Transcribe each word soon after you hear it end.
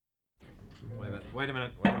Wait a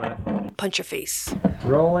minute. Punch your face.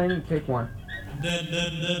 Rolling, take one. Is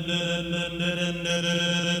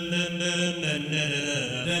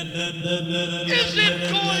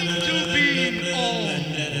it going to be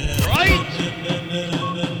all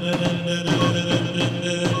right?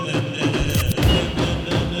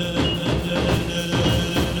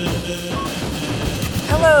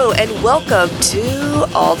 Hello and welcome to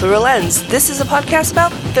All Through a Lens. This is a podcast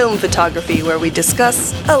about film photography where we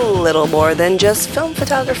discuss a little more than just film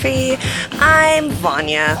photography. I'm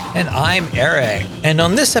Vanya. And I'm Eric. And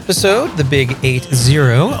on this episode, the Big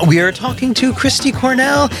 8-0, we are talking to Kristie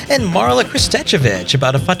Cornell and Marla Kristicevich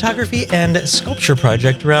about a photography and sculpture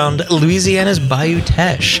project around Louisiana's Bayou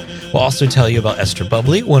Teche. We'll also tell you about Esther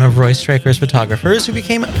Bubley, one of Roy Stryker's photographers who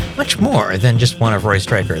became much more than just one of Roy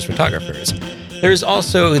Stryker's photographers. There's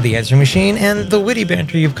also the answering machine and the witty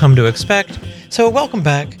banter you've come to expect. So welcome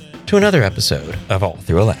back to another episode of All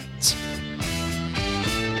Through a Lens.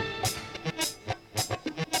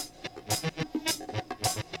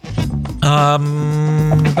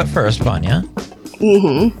 But first, Vanya.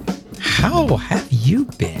 How have you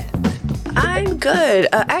been? I'm good.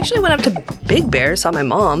 Actually, I went up to Big Bear, saw my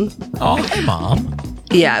mom. Oh, hey, Mom.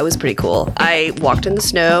 Yeah, it was pretty cool. I walked in the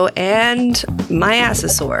snow and my ass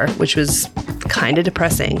is sore, which was kind of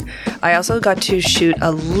depressing. I also got to shoot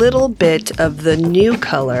a little bit of the new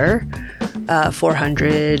color,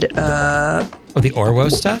 400. The Orwo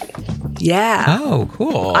stuff? Yeah. Oh,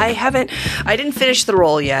 cool. I didn't finish the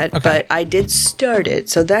roll yet, Okay. but I did start it.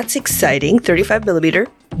 So that's exciting. 35 millimeter.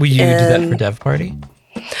 Will you do that for Dev Party?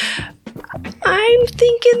 I'm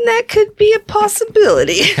thinking that could be a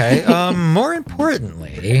possibility. Okay. More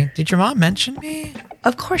importantly, did your mom mention me?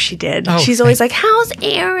 Of course she did. Oh, She's always like, how's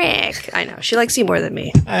Eric? I know. She likes you more than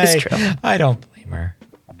me. It's true. I don't blame her.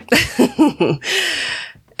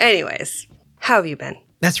 Anyways, how have you been?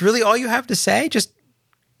 That's really all you have to say? Just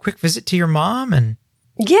quick visit to your mom and...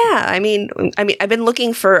 Yeah, I mean, I've been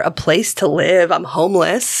looking for a place to live. I'm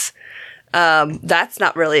homeless. That's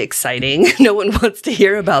not really exciting. No one wants to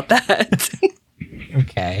hear about that.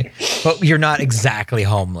 Okay. But you're not exactly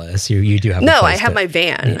homeless. You do have a No, I place have to- my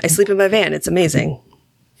van. I sleep in my van. It's amazing.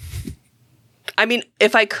 I mean,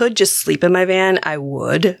 if I could just sleep in my van, I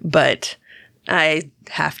would, but I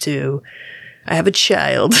have a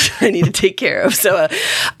child I need to take care of. So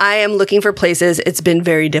I am looking for places. It's been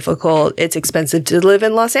very difficult. It's expensive to live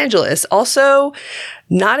in Los Angeles. Also,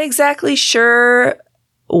 not exactly sure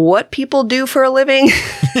what people do for a living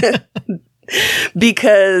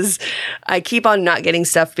because I keep on not getting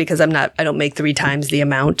stuff because I don't make 3 times the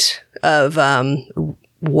amount of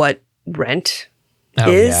what rent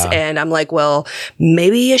is. yeah. And I'm like, well,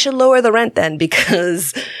 maybe I should lower the rent then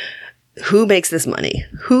because who makes this money?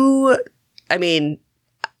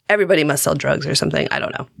 Everybody must sell drugs or something. I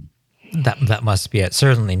don't know. That must be it.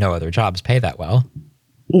 Certainly no other jobs pay that well.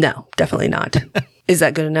 No, definitely not. Is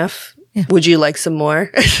that good enough? Yeah. Would you like some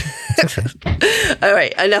more? All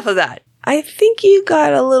right, enough of that. I think you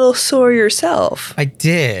got a little sore yourself. I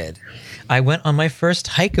did. I went on my first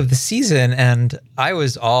hike of the season, and I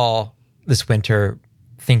was all this winter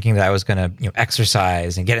thinking that I was going to,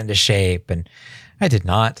 exercise and get into shape, and I did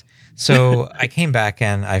not. So I came back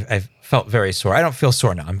and I felt very sore. I don't feel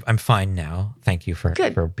sore now. I'm fine now. Thank you for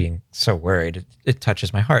being so worried. It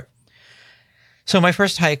touches my heart. So my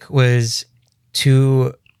first hike was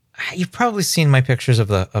to, you've probably seen my pictures of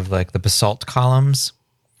the basalt columns.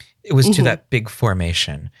 It was to that big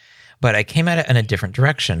formation, but I came at it in a different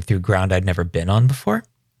direction through ground I'd never been on before.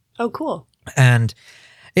 Oh, cool. And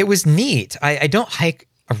it was neat. I don't hike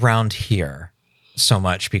around here so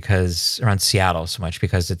much around Seattle so much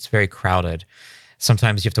because it's very crowded.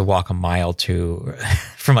 Sometimes you have to walk a mile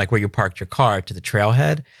from like where you parked your car to the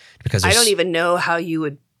trailhead because I don't even know how you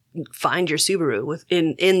would find your Subaru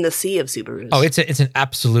in the sea of Subarus. Oh, it's an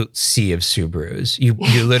absolute sea of Subarus. You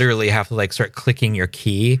literally have to like start clicking your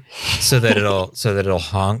key so that it'll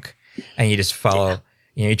honk, and you just follow.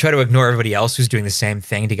 Yeah. You try to ignore everybody else who's doing the same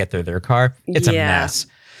thing to get their car. It's a mess.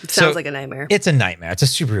 It sounds like a nightmare. It's a nightmare. It's a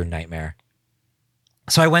Subaru nightmare.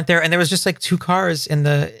 So I went there, and there was just like 2 cars in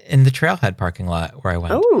the trailhead parking lot where I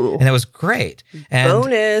went, Oh, and it was great. And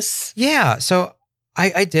bonus! yeah, so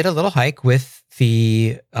I did a little hike with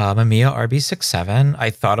the Mamiya RB67. I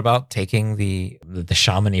thought about taking the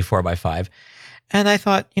Chamonix 4x5, and I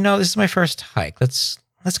thought, this is my first hike. Let's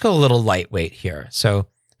go a little lightweight here. So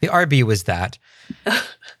the RB was that.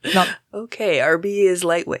 Now, Okay, RB is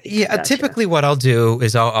lightweight. yeah, Gotcha. typically what I'll do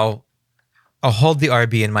is I'll hold the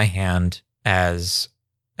RB in my hand as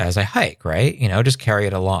I hike, right? Just carry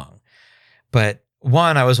it along. But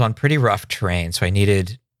one, I was on pretty rough terrain, so I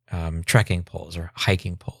needed trekking poles or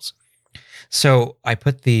hiking poles. So I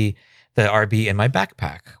put the RB in my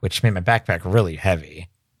backpack, which made my backpack really heavy.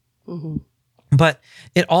 Mm-hmm. But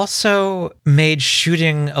it also made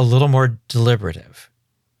shooting a little more deliberative,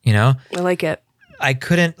 you know? I like it. I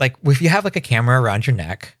couldn't, like, if you have like a camera around your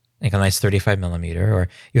neck, like a nice 35 millimeter, or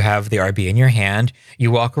you have the RB in your hand,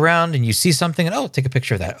 you walk around and you see something and, oh, take a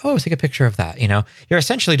picture of that. Oh, take a picture of that. You know, you're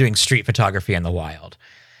essentially doing street photography in the wild.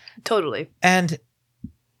 Totally. And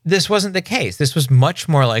this wasn't the case. This was much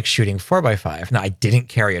more like shooting 4x5. Now, I didn't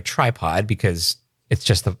carry a tripod because it's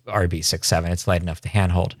just the RB67. It's light enough to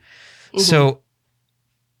handhold. Mm-hmm. So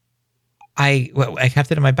I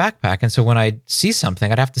kept it in my backpack. And so when I'd see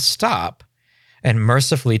something, I'd have to stop and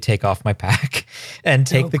mercifully take off my pack and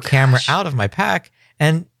take the camera out of my pack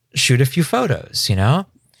and shoot a few photos, you know?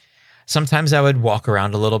 Sometimes I would walk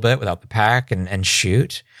around a little bit without the pack and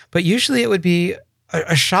shoot, but usually it would be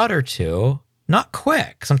a shot or two, not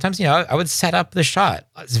quick. Sometimes, you know, I would set up the shot.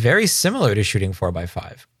 It's very similar to shooting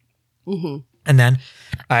 4x5. Mm-hmm. And then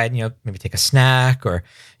I'd, you know, maybe take a snack or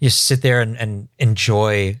just sit there and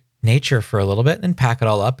enjoy nature for a little bit and then pack it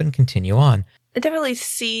all up and continue on. I definitely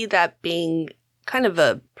see that being kind of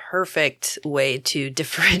a perfect way to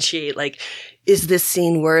differentiate, like, is this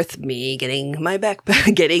scene worth me getting my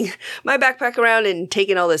backpack around and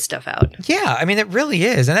taking all this stuff out? Yeah, I mean, it really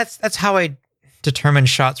is. And that's how I determine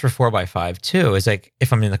shots for 4x5 too, is like,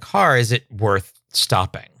 if I'm in the car, is it worth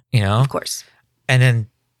stopping, you know? Of course. And then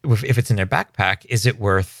if it's in their backpack, is it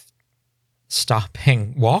worth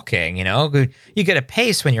stopping walking, you know? You get a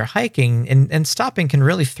pace when you're hiking and stopping can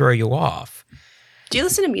really throw you off. Do you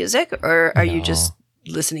listen to music or are you just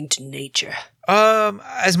listening to nature?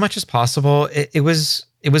 As much as possible. It was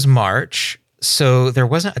March, so there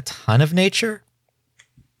wasn't a ton of nature.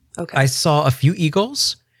 Okay. I saw a few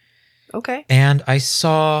eagles. Okay. And I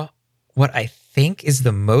saw what I think is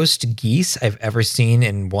the most geese I've ever seen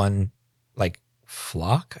in one, like,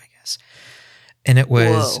 flock, I guess. And it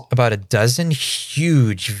was about a dozen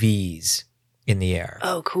huge V's in the air.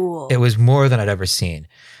 Oh, cool. It was more than I'd ever seen.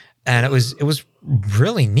 And it was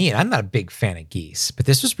really neat. I'm not a big fan of geese, but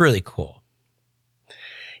this was really cool.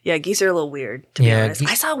 Yeah, geese are a little weird, to be honest.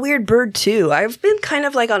 I saw a weird bird, too. I've been kind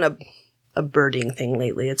of like on a birding thing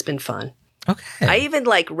lately. It's been fun. Okay. I even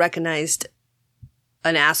like recognized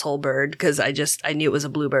an asshole bird because I knew it was a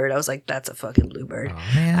bluebird. I was like, that's a fucking bluebird.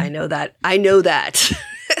 Oh, man. I know that.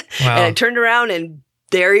 Wow. And I turned around and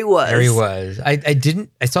there he was.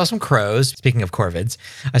 I saw some crows. Speaking of corvids,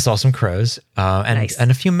 I saw some crows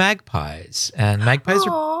and a few magpies. And magpies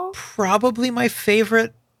are probably my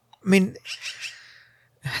favorite. I mean,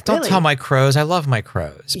 don't tell my crows. I love my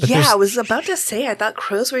crows. But yeah, I was about to say, I thought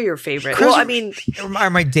crows were your favorite. Crows are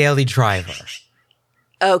my daily driver.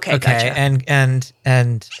 Okay, gotcha.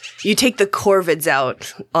 And you take the corvids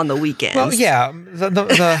out on the weekends. Well, yeah.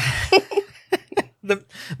 The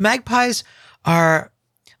magpies they're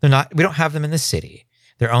not, we don't have them in the city.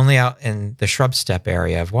 They're only out in the shrub steppe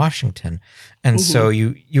area of Washington. And so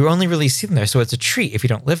you only really see them there. So it's a treat if you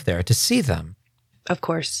don't live there to see them. Of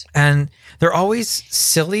course. And they're always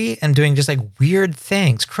silly and doing just like weird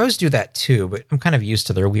things. Crows do that too, but I'm kind of used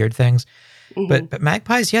to their weird things. Mm-hmm. But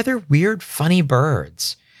magpies, yeah, they're weird, funny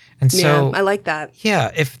birds. And so I like that.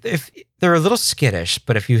 Yeah, if they're a little skittish,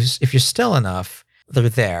 but if you're still enough, they're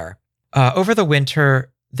there. Over the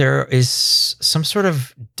winter, there is some sort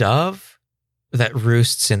of dove that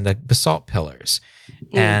roosts in the basalt pillars.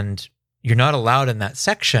 And you're not allowed in that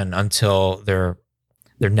section until their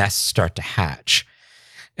nests start to hatch.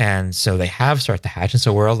 And so they have started to hatch, and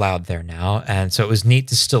so we're allowed there now. And so it was neat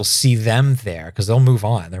to still see them there because they'll move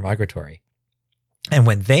on. They're migratory. And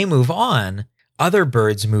when they move on, other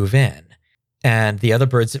birds move in. And the other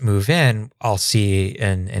birds that move in, I'll see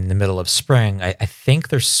in the middle of spring. I think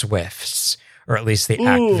they're swifts, or at least they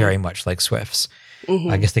act very much like swifts.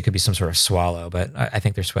 I guess they could be some sort of swallow, but I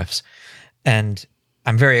think they're swifts. And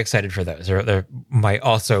I'm very excited for those. They're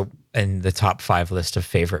also in the top 5 list of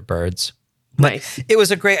favorite birds. Nice. But it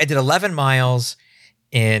was I did 11 miles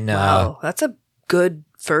in. Wow, that's a good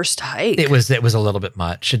first hike. It was a little bit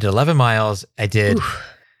much. I did 11 miles. I did in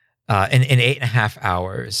 8.5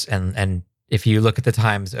 hours. And if you look at the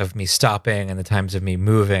times of me stopping and the times of me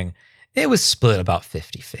moving, it was split about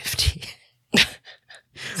 50-50.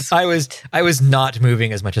 I was not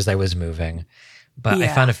moving as much as I was moving, but I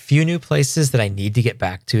found a few new places that I need to get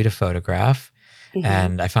back to photograph.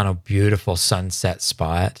 And I found a beautiful sunset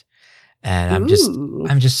spot. And I'm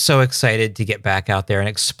just so excited to get back out there and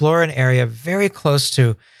explore an area very close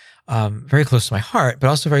to my heart, but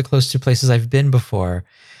also very close to places I've been before,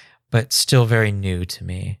 but still very new to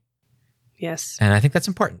me. Yes. And I think that's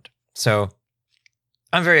important. So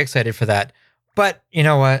I'm very excited for that. But you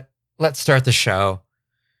know what? let's start the show.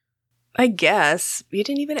 I guess. You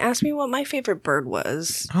didn't even ask me what my favorite bird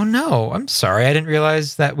was. Oh, no. I'm sorry. I didn't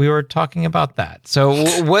realize that we were talking about that.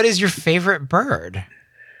 So what is your favorite bird?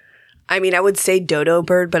 I mean, I would say dodo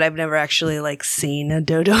bird, but I've never actually seen a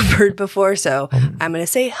dodo bird before. So I'm going to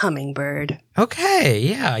say hummingbird. Okay.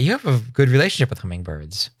 Yeah. You have a good relationship with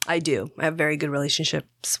hummingbirds. I do. I have very good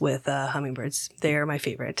relationships with hummingbirds. They are my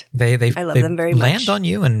favorite. I love them very much. Land on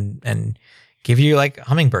you and give you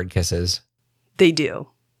hummingbird kisses. They do.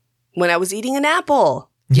 When I was eating an apple.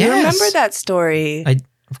 Yes. You remember that story? I,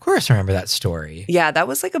 of course, remember that story. Yeah, that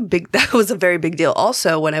was that was a very big deal.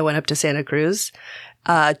 Also, when I went up to Santa Cruz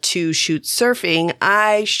to shoot surfing,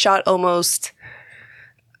 I shot almost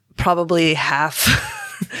probably half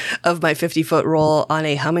of my 50-foot roll on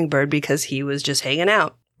a hummingbird because he was just hanging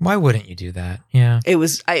out. Why wouldn't you do that? Yeah. It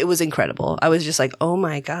was incredible. I was just like, oh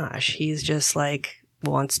my gosh, he's just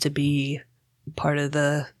wants to be part of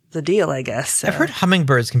the deal, I guess. I've heard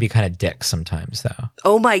hummingbirds can be kind of dicks sometimes, though.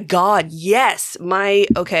 Oh my God, yes.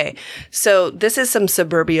 Okay, so this is some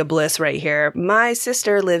suburbia bliss right here. My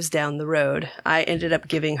sister lives down the road. I ended up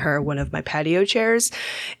giving her one of my patio chairs,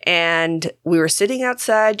 and we were sitting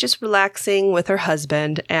outside just relaxing with her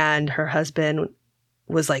husband, and her husband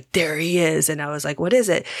was like, there he is. And I was like, what is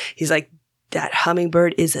it? He's like, that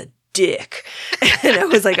hummingbird is a dick. And I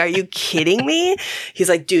was like, are you kidding me? He's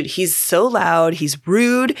like, dude, he's so loud, he's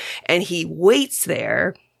rude, and he waits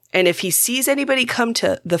there. And if he sees anybody come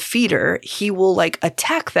to the feeder, he will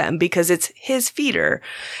attack them because it's his feeder.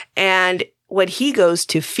 And when he goes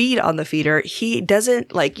to feed on the feeder, he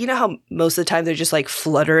doesn't you know how most of the time they're just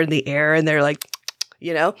flutter in the air and they're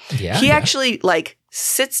Yeah. He actually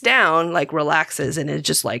sits down, relaxes and is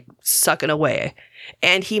just sucking away.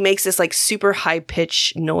 And he makes this super high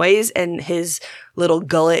pitched noise and his little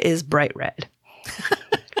gullet is bright red.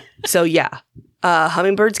 So yeah,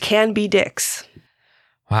 hummingbirds can be dicks.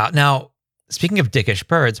 Wow. Now, speaking of dickish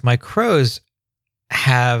birds, my crows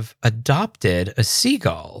have adopted a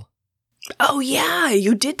seagull. Oh yeah,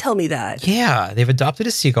 you did tell me that. Yeah, they've adopted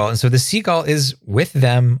a seagull, and so the seagull is with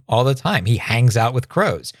them all the time. He hangs out with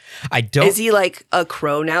crows. Is he a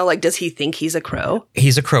crow now? Does he think he's a crow?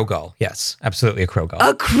 He's a crow gull. Yes, absolutely a crow gull.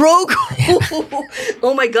 A crow gull.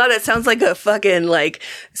 Oh my God, that sounds like a fucking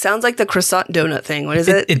sounds like the croissant donut thing. What is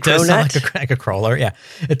it? It does sound like a crawler. Yeah,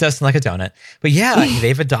 it does sound like a donut. But yeah,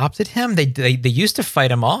 they've adopted him. They used to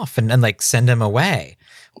fight him off and send him away.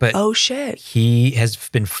 But oh shit, he has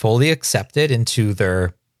been fully accepted into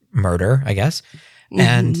their murder, I guess.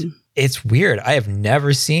 And it's weird. I have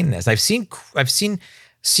never seen this. I've seen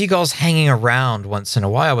seagulls hanging around once in a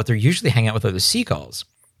while, but they're usually hanging out with other seagulls.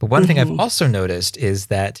 But one thing I've also noticed is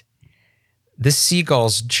that this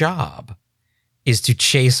seagull's job is to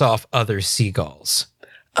chase off other seagulls.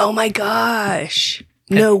 Oh my gosh.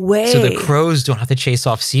 No way. So the crows don't have to chase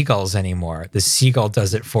off seagulls anymore. The seagull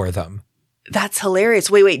does it for them. That's hilarious.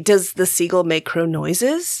 Wait. Does the seagull make crow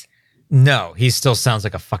noises? No, he still sounds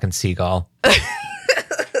like a fucking seagull.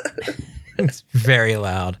 It's very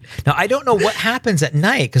loud. Now, I don't know what happens at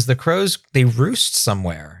night because the crows, they roost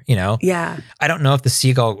somewhere, Yeah. I don't know if the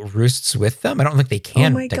seagull roosts with them. I don't think they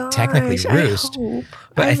can technically roost.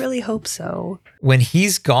 I really hope so. When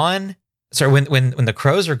he's gone, when the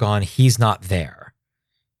crows are gone, he's not there.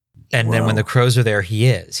 And then when the crows are there, he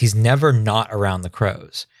is. He's never not around the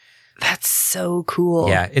crows. That's so cool.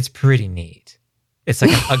 Yeah, it's pretty neat. It's like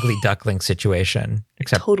an ugly duckling situation,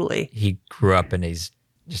 except totally. He grew up and he's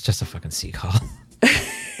just a fucking seagull.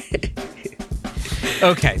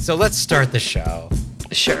 Okay, so let's start the show.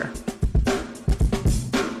 Sure.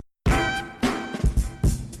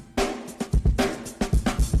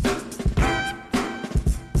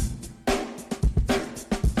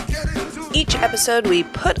 Each episode, we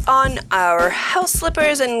put on our house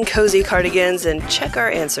slippers and cozy cardigans and check our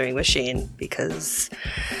answering machine because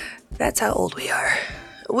that's how old we are.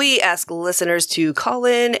 We ask listeners to call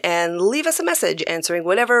in and leave us a message answering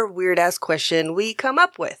whatever weird-ass question we come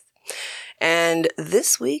up with. And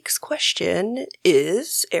this week's question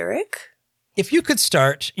is, Eric? If you could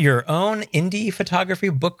start your own indie photography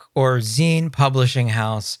book or zine publishing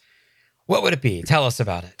house, what would it be? Tell us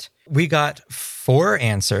about it. We got 4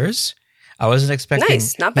 answers. I wasn't expecting...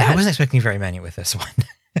 Nice, not bad. I wasn't expecting very many with this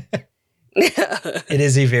one. It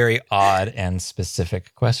is a very odd and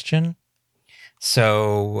specific question.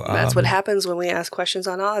 So... That's what happens when we ask questions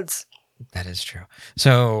on odds. That is true.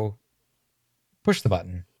 So, push the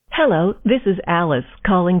button. Hello, this is Alice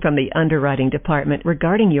calling from the underwriting department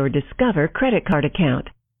regarding your Discover credit card account.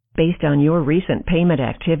 Based on your recent payment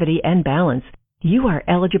activity and balance, you are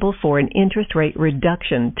eligible for an interest rate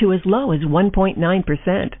reduction to as low as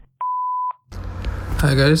 1.9%.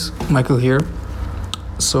 Hi guys, Michael here.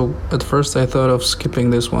 So at first I thought of skipping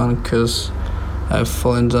this one because I've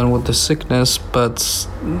fallen down with the sickness, but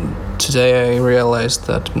today I realized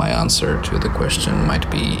that my answer to the question might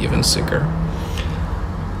be even sicker.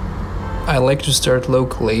 I like to start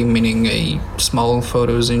locally, meaning a small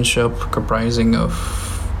photo zine shop comprising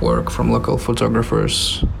of work from local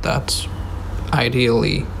photographers that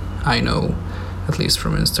ideally I know, at least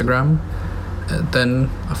from Instagram. Then,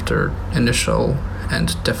 after initial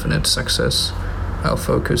and definite success, I'll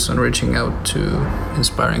focus on reaching out to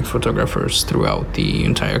inspiring photographers throughout the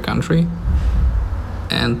entire country.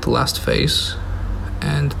 And the last phase,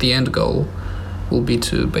 and the end goal, will be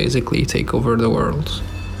to basically take over the world,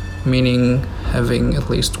 meaning having at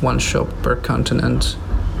least one shop per continent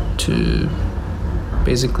to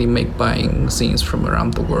basically make buying zines from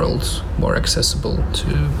around the world more accessible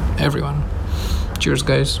to everyone. Cheers,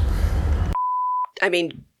 guys. I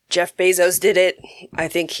mean, Jeff Bezos did it. I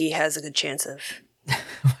think he has a good chance of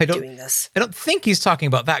doing this. I don't think he's talking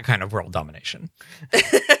about that kind of world domination.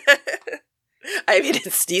 I mean,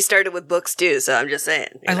 he started with books too, so I'm just saying.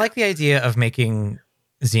 I like the idea of making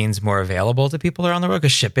zines more available to people around the world,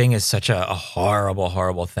 because shipping is such a horrible,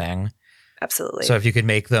 horrible thing. Absolutely. So if you could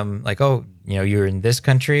make them like, oh, you're in this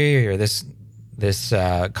country or this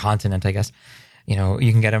continent, I guess, you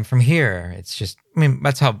can get them from here. It's just,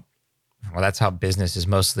 that's how business is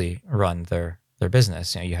mostly run their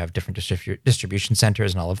business. You have different distribution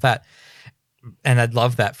centers and all of that. And I'd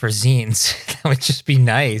love that for zines. That would just be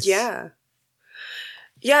nice. Yeah.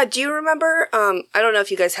 Yeah. Do you remember? I don't know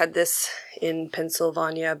if you guys had this in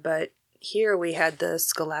Pennsylvania, but here we had the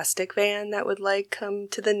Scholastic van that would come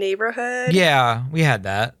to the neighborhood. Yeah, we had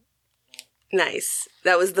that. Nice.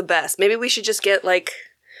 That was the best. Maybe we should just get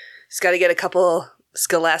just got to get a couple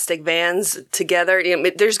Scholastic vans together.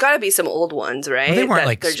 There's got to be some old ones, right? Well, they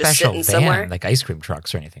weren't they're special just somewhere. like ice cream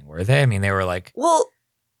trucks or anything, were they? I mean, they were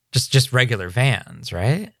just regular vans,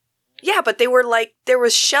 right? Yeah, but they were there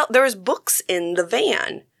was books in the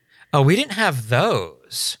van. Oh, we didn't have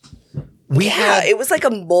those. It was like a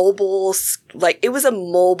mobile, it was a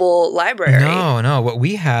mobile library. No. What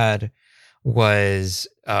we had was,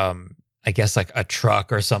 I guess, a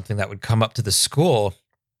truck or something that would come up to the school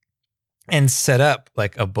and set up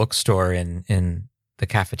a bookstore in the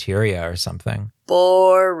cafeteria or something.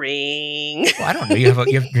 Boring. Well, I don't know.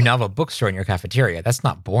 You now have a bookstore in your cafeteria. That's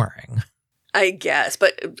not boring. I guess,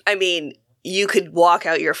 but I mean, you could walk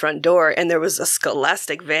out your front door and there was a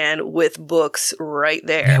Scholastic van with books right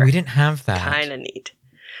there. Yeah, we didn't have that. Kind of neat.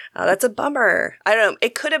 Oh, that's a bummer. I don't know.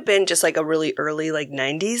 It could have been just a really early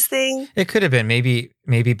 90s thing. It could have been maybe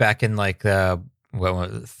back in the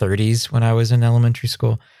 30s when I was in elementary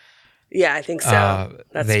school. Yeah, I think so.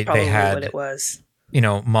 That's probably had, what it was.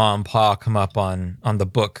 Mom and Pa come up on the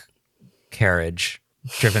book carriage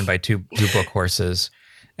driven by two book horses,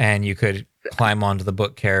 and you could climb onto the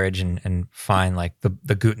book carriage and find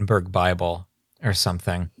the Gutenberg Bible or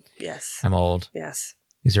something. Yes. I'm old. Yes.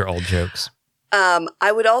 These are old jokes.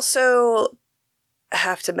 I would also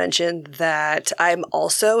have to mention that I'm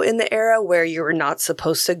also in the era where you were not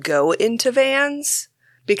supposed to go into vans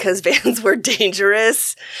because vans were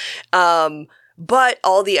dangerous. But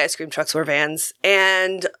all the ice cream trucks were vans,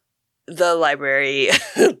 and the library,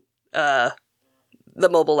 the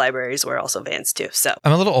mobile libraries were also vans too. So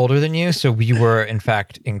I'm a little older than you, so we were in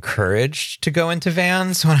fact encouraged to go into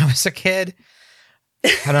vans when I was a kid.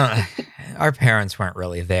 Our parents weren't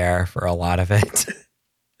really there for a lot of it.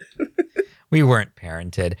 We weren't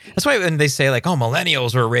parented. That's why when they say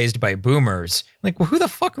millennials were raised by boomers, well, who the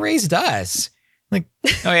fuck raised us?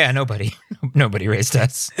 Oh yeah, nobody raised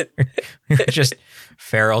us. We were just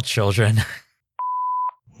feral children. All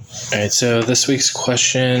right, so this week's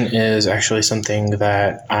question is actually something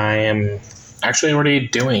that I am actually already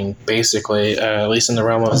doing, basically, at least in the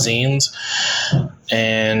realm of zines.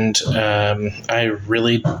 And I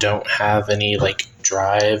really don't have any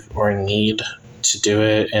drive or need to do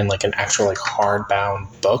it in an actual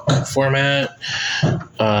hardbound book format.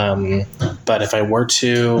 But if I were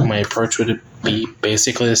to, my approach would be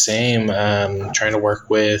basically the same. Trying to work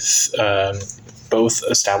with both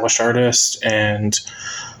established artists and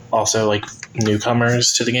also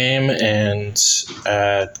newcomers to the game, and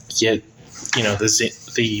get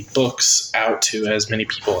the books out to as many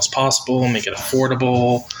people as possible, make it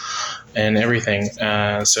affordable and everything.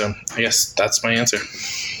 So I guess that's my answer.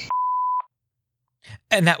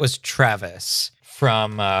 And that was Travis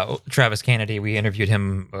from Travis Kennedy. We interviewed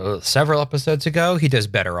him several episodes ago. He does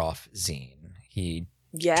Better Off Zine. He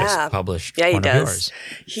just published one of yours.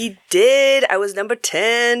 He did. I was number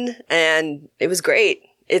 10, and it was great.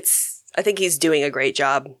 I think he's doing a great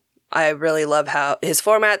job. I really love how his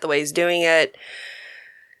format, the way he's doing it.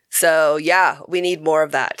 So yeah, we need more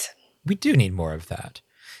of that. We do need more of that.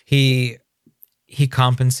 He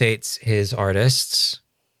compensates his artists.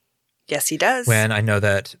 Yes, he does. When I know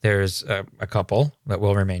that there's a couple that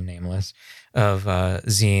will remain nameless of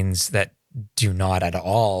zines that do not at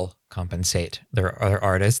all compensate their other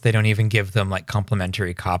artists. They don't even give them like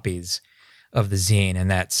complimentary copies of the zine, and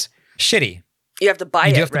that's shitty. You have to buy it,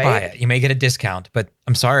 You do have right? to buy it. You may get a discount, but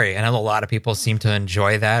I'm sorry. I know a lot of people seem to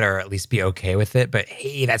enjoy that or at least be okay with it, but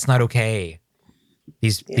hey, that's not okay.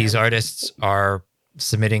 These artists are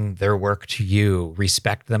submitting their work to you.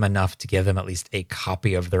 Respect them enough to give them at least a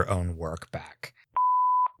copy of their own work back.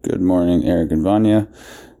 Good morning, Eric and Vanya.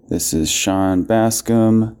 This is Sean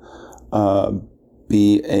Bascom,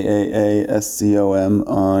 BAAASCOM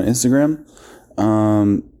on Instagram.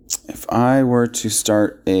 If I were to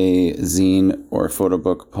start a zine or photo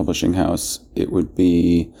book publishing house, it would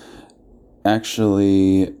be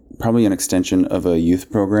actually probably an extension of a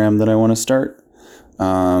youth program that I want to start,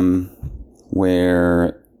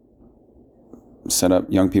 where set up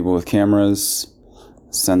young people with cameras,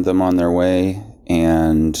 send them on their way,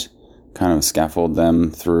 and kind of scaffold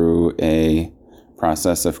them through a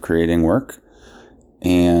process of creating work.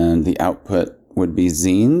 And the output would be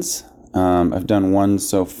zines. I've done one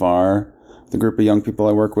so far, the group of young people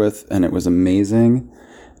I work with, and it was amazing.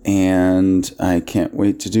 And I can't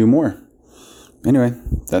wait to do more. Anyway,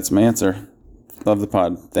 that's my answer. Love the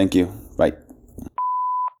pod. Thank you. Bye.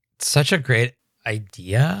 Such a great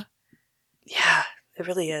idea. Yeah, it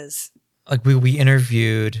really is. Like we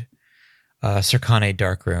interviewed Circane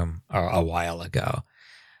Darkroom a while ago,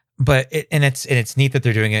 but it's neat that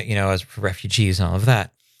they're doing it, as for refugees and all of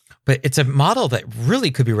that. But it's a model that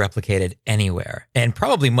really could be replicated anywhere and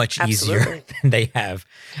probably much easier than they have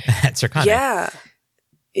at Circane. Yeah.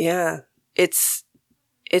 It's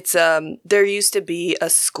there used to be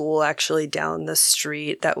a school actually down the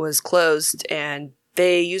street that was closed, and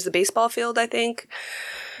they used the baseball field, I think.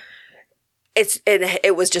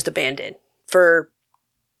 It was just abandoned for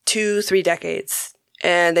 2-3 decades.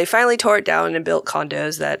 And they finally tore it down and built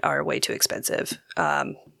condos that are way too expensive.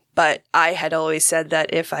 But I had always said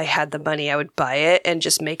that if I had the money, I would buy it and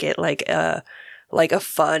just make it like a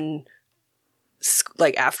fun,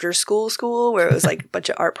 like after school where it was like a bunch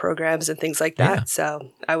of art programs and things like that. Yeah.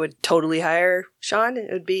 So I would totally hire Sean.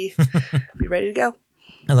 It would be ready to go.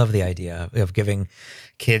 I love the idea of giving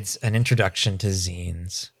kids an introduction to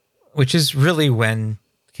zines, which is really when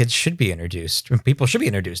kids should be introduced, when people should be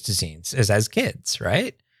introduced to zines as kids,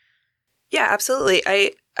 right? Yeah, absolutely.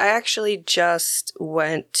 I actually just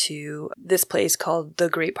went to this place called the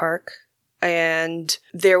Great Park, and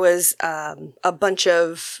there was a bunch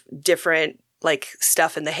of different like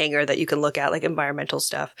stuff in the hangar that you can look at, like environmental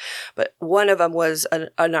stuff. But one of them was an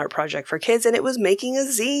art project for kids, and it was making a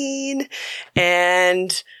zine,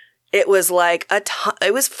 and it was like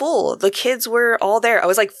it was full. The kids were all there. I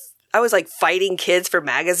was like fighting kids for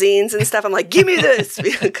magazines and stuff. I'm like, give me this,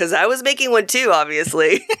 because I was making one too,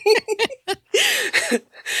 obviously.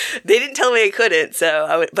 They didn't tell me I couldn't,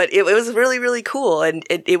 but it was really, really cool. And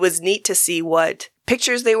it was neat to see what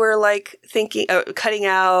pictures they were like cutting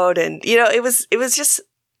out. And, it was just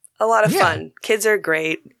a lot of fun. Kids are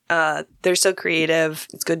great. They're so creative.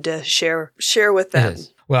 It's good to share with them.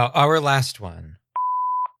 Well, our last one.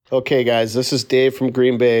 Okay, guys, this is Dave from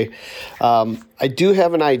Green Bay. I do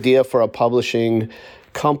have an idea for a publishing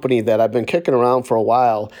company that I've been kicking around for a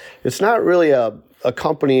while. It's not really a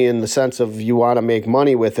company in the sense of you want to make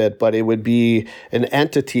money with it, but it would be an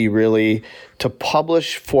entity really to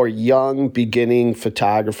publish for young beginning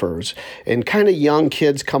photographers and kind of young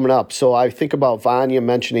kids coming up. So I think about Vanya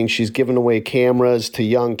mentioning she's giving away cameras to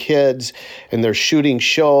young kids and they're shooting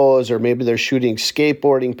shows, or maybe they're shooting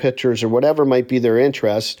skateboarding pictures or whatever might be their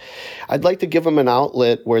interest. I'd like to give them an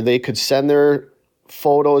outlet where they could send their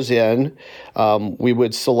photos in. We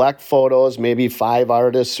would select photos, maybe 5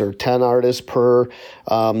 artists or 10 artists per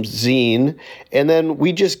zine, and then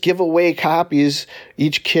we just give away copies.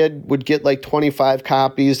 Each kid would get like 25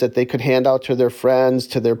 copies that they could hand out to their friends,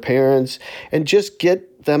 to their parents, and just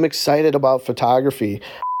get them excited about photography.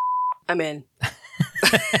 I'm in.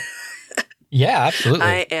 Yeah, absolutely.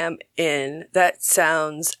 I am in. That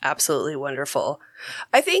sounds absolutely wonderful.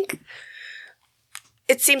 I think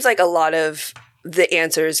it seems like a lot of the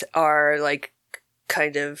answers are like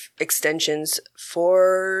kind of extensions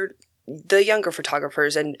for the younger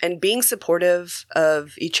photographers and being supportive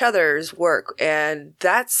of each other's work. And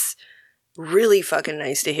that's really fucking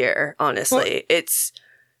nice to hear, honestly. It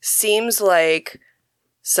seems like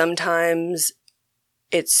sometimes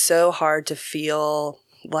it's so hard to feel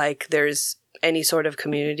like there's any sort of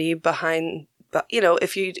community behind,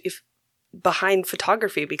 if behind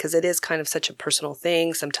photography, because it is kind of such a personal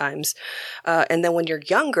thing sometimes. And then when you're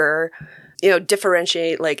younger,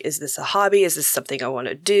 differentiate, like, is this a hobby? Is this something I want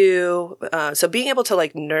to do? So being able to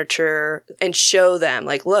like nurture and show them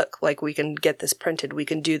like, look, like we can get this printed, we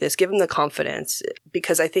can do this, give them the confidence.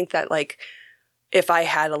 Because I think that like, if I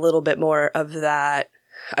had a little bit more of that,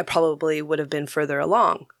 I probably would have been further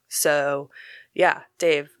along. So yeah,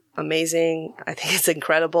 Dave, amazing. I think it's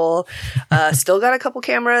incredible. Still got a couple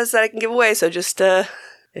cameras that I can give away. So just,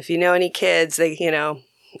 if you know any kids,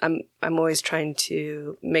 I'm always trying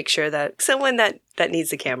to make sure that someone that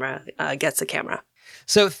needs a camera gets a camera.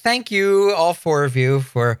 So thank you, all four of you,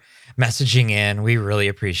 for messaging in. We really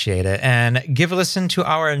appreciate it. And give a listen to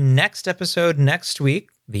our next episode next week,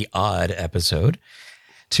 the odd episode,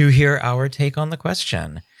 to hear our take on the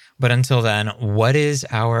question. But until then, what is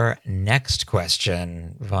our next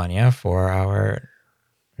question, Vanya, for our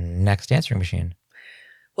next answering machine?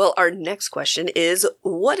 Well, our next question is,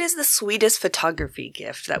 what is the sweetest photography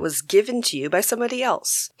gift that was given to you by somebody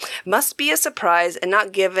else? Must be a surprise and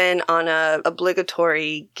not given on a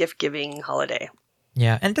obligatory gift-giving holiday.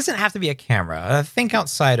 Yeah, and it doesn't have to be a camera. Think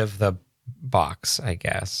outside of the box, I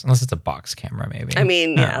guess. Unless it's a box camera, maybe. I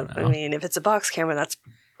mean, yeah. I mean, if it's a box camera, that's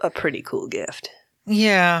a pretty cool gift.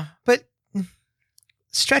 Yeah, but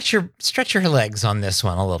stretch your legs on this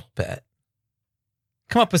one a little bit.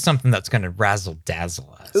 Come up with something that's going to razzle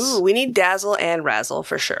dazzle us. Ooh, we need dazzle and razzle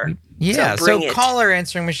for sure. Yeah, so call our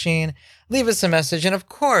answering machine, leave us a message, and of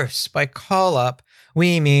course, by call up,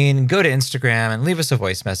 we mean go to Instagram and leave us a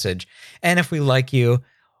voice message. And if we like you,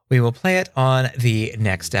 we will play it on the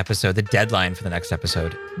next episode. The deadline for the next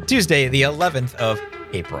episode, Tuesday, the 11th of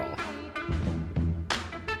April.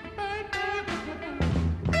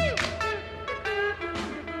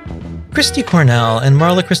 Kristie Cornell and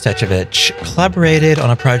Marla Kristicevich collaborated on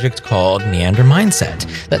a project called Meander Mindset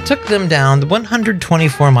that took them down the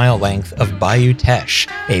 124-mile length of Bayou,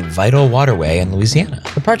 a vital waterway in Louisiana.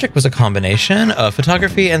 The project was a combination of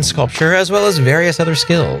photography and sculpture, as well as various other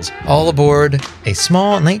skills, all aboard a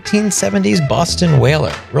small 1970s Boston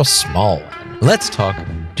whaler, real small one. Let's talk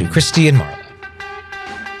to Kristie and Marla.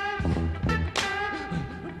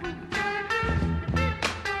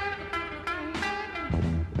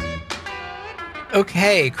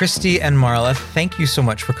 Okay, Kristie and Marla, thank you so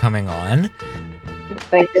much for coming on.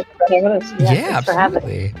 Thank you for having us. Yeah,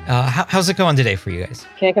 absolutely. How's it going today for you guys?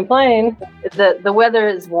 Can't complain. The weather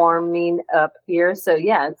is warming up here, so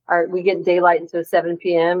yeah, we get daylight until 7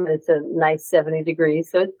 p.m. It's a nice 70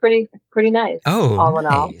 degrees, so it's pretty nice. Oh, all in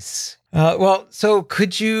nice. Well, so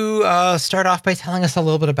could you start off by telling us a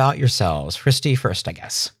little bit about yourselves? Kristie first, I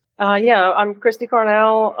guess. Yeah, I'm Kristie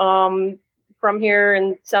Cornell. From here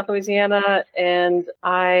in South Louisiana, and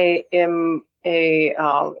I am a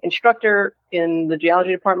instructor in the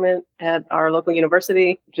geology department at our local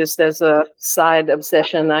university, just as a side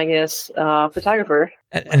obsession, I guess, photographer.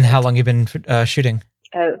 And how long have you been shooting?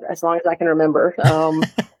 As long as I can remember.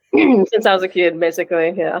 Since I was a kid,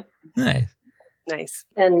 basically, yeah. Nice.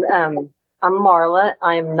 And I'm Marla.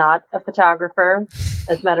 I am not a photographer.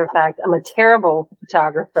 As a matter of fact, I'm a terrible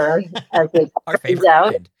photographer, as it turns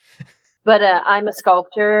out. But I'm a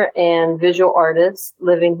sculptor and visual artist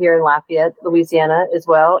living here in Lafayette, Louisiana as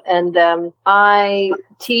well. And I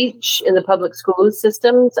teach in the public school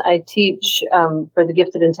systems. I teach for the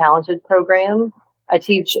Gifted and Talented program. I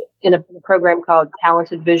teach in a program called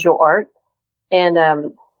Talented Visual Art. And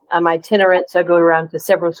I'm itinerant, so I go around to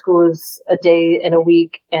several schools a day and a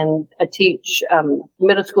week. And I teach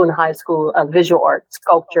middle school and high school visual art,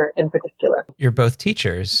 sculpture in particular. You're both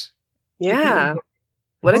teachers. Yeah.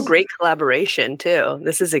 What a great collaboration, too.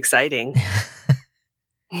 This is exciting.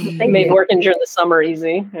 They made working during the summer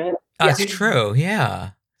easy. Right? That's true,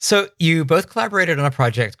 yeah. So you both collaborated on a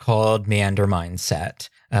project called Meander Mindset,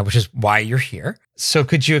 which is why you're here. So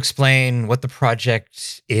could you explain what the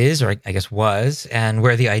project is, or I guess was, and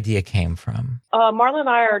where the idea came from? Marla and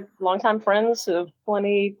I are longtime friends of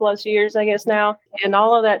 20 plus years, I guess now. And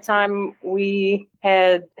all of that time, we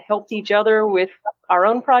had helped each other with our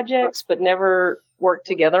own projects, but never worked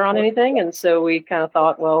together on anything. And so we kind of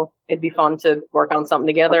thought, well, it'd be fun to work on something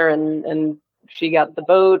together. And she got the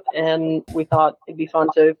boat, and we thought it'd be fun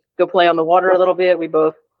to go play on the water a little bit. We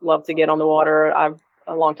both love to get on the water. I'm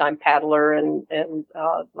a longtime paddler and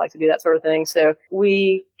like to do that sort of thing. So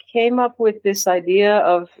we came up with this idea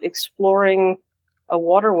of exploring a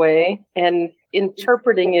waterway and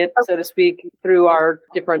interpreting it, so to speak, through our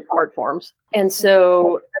different art forms. And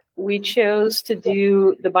so we chose to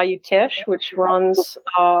do the Bayou Teche, which runs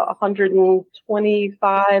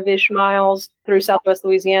 125-ish miles through southwest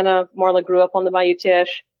Louisiana. Marla grew up on the Bayou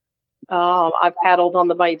Teche. I've paddled on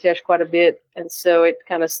the Bayou Teche quite a bit, and so it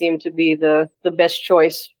kind of seemed to be the best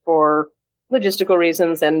choice for logistical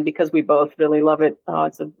reasons and because we both really love it.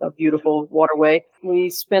 It's a beautiful waterway. We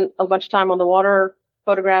spent a bunch of time on the water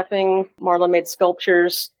photographing. Marla made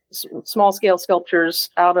sculptures, small-scale sculptures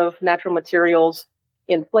out of natural materials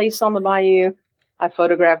in place on the bayou. I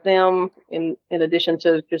photographed them in addition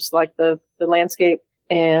to just like the landscape,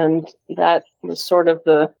 and that was sort of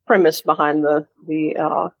the premise behind the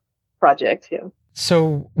project. Yeah.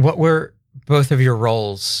 So what were both of your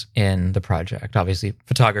roles in the project? Obviously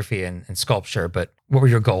photography and sculpture, but what were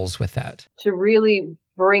your goals with that? To really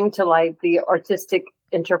bring to light the artistic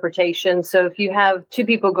interpretation. So if you have two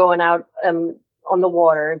people going out on the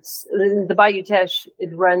water, it's the Bayou Teche.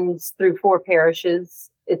 It runs through 4 parishes.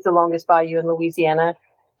 It's the longest bayou in Louisiana.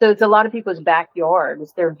 So it's a lot of people's backyard.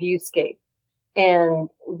 It's their viewscape. And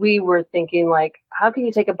we were thinking, like, how can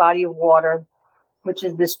you take a body of water, which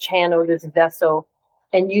is this channel, this vessel,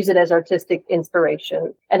 and use it as artistic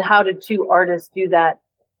inspiration? And how did two artists do that?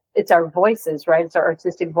 It's our voices, right? It's our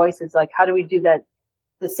artistic voices. Like, how do we do that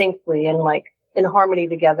succinctly and like in harmony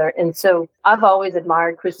together? And so I've always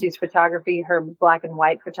admired Kristie's photography, her black and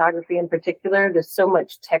white photography in particular. There's so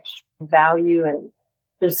much texture value and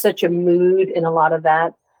there's such a mood in a lot of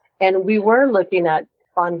that. And we were looking at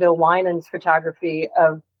Fonville Winans' photography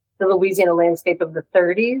of the Louisiana landscape of the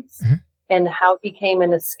 30s and how he came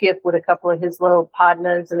in a skiff with a couple of his little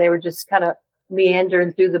podnas, and they were just kind of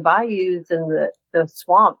meandering through the bayous and the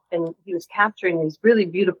swamp. And he was capturing these really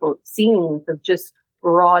beautiful scenes of just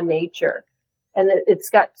raw nature. And it's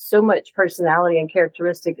got so much personality and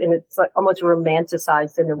characteristic, and it's like almost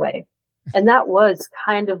romanticized in a way. And that was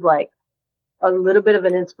kind of like a little bit of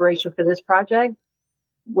an inspiration for this project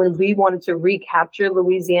when we wanted to recapture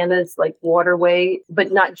Louisiana's like waterway,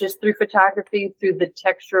 but not just through photography, through the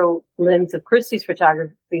textural lens of Kristie's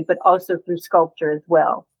photography, but also through sculpture as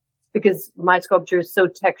well. Because my sculpture is so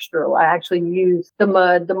textural. I actually use the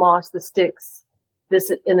mud, the moss, the sticks,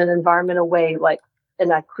 this in an environmental way,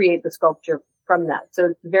 and I create the sculpture from that.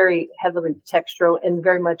 So it's very heavily textural and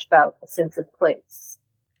very much about a sense of place.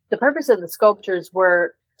 The purpose of the sculptures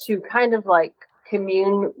were to kind of like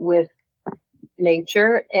commune with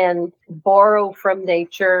nature and borrow from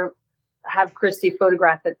nature, have Kristie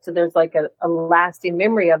photograph it so there's like a lasting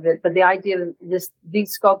memory of it. But the idea of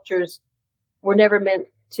these sculptures were never meant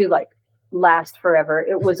to like last forever.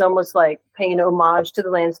 It was almost like paying homage to the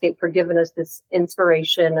landscape for giving us this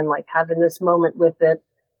inspiration and like having this moment with it,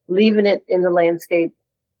 leaving it in the landscape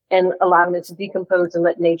and allowing it to decompose and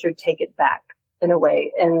let nature take it back in a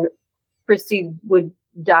way. And Kristie would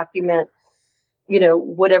document,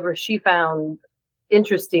 whatever she found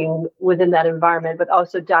interesting within that environment, but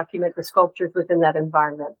also document the sculptures within that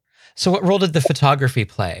environment. So what role did the photography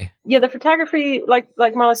play? Yeah, the photography, like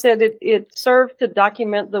Marla said, it served to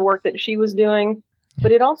document the work that she was doing,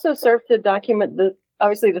 but it also served to document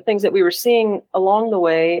obviously the things that we were seeing along the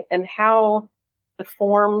way and how the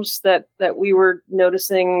forms that we were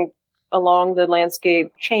noticing along the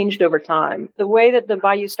landscape changed over time. The way that the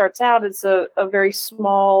bayou starts out is a very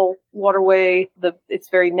small waterway. It's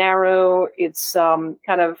very narrow. It's kind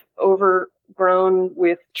of overgrown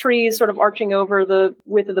with trees sort of arching over the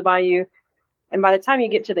width of the bayou. And by the time you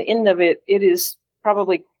get to the end of it, it is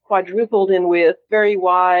probably quadrupled in width, very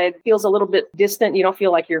wide, feels a little bit distant. You don't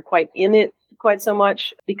feel like you're quite in it quite so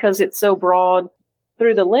much because it's so broad.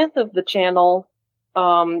 Through the length of the channel,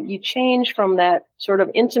 you change from that sort of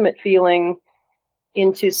intimate feeling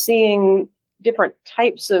into seeing different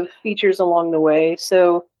types of features along the way.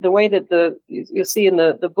 So the way that you'll see in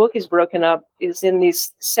the book is broken up is in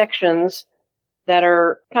these sections that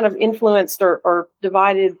are kind of influenced or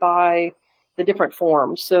divided by the different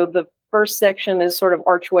forms. So the first section is sort of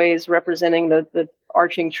archways representing the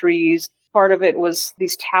arching trees. Part of it was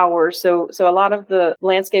these towers. So a lot of the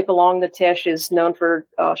landscape along the Teche is known for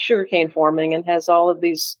sugarcane farming and has all of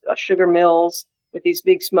these sugar mills with these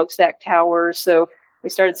big smokestack towers. So we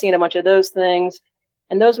started seeing a bunch of those things.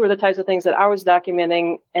 And those were the types of things that I was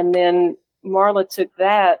documenting. And then Marla took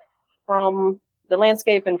that from the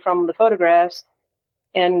landscape and from the photographs,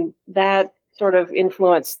 and that sort of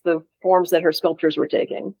influenced the forms that her sculptures were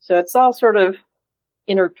taking. So it's all sort of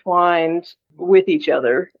intertwined with each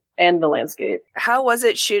other and the landscape. How was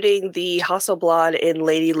it shooting the Hasselblad in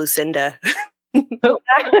Lady Lucinda?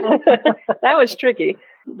 That was tricky.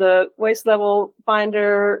 The waist level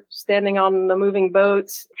finder standing on the moving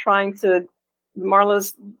boats,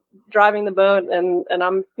 Marla's driving the boat, and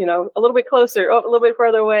I'm, a little bit closer, a little bit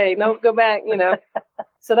further away. No, go back,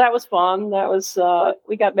 So that was fun. That was,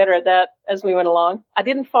 we got better at that as we went along. I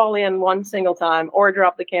didn't fall in one single time or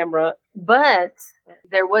drop the camera. But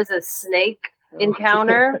there was a snake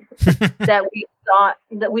encounter that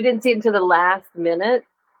we didn't see until the last minute.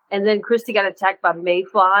 And then Kristie got attacked by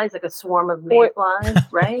mayflies, like a swarm of mayflies,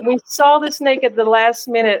 right? We saw the snake at the last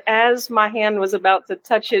minute as my hand was about to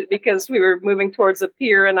touch it because we were moving towards the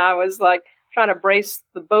pier, and I was like trying to brace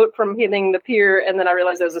the boat from hitting the pier, and then I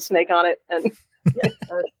realized there was a snake on it. And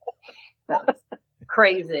that was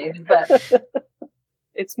crazy, but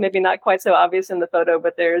it's maybe not quite so obvious in the photo,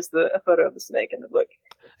 but there's a photo of the snake in the book.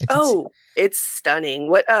 It's stunning.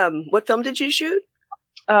 What film did you shoot?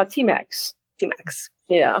 T-Max. T-Max.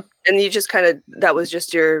 Yeah. And you just that was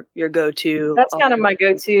just your go-to. That's kind of my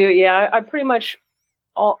go-to. Yeah. I pretty much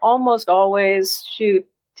almost always shoot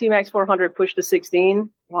T-Max 400 push to 16.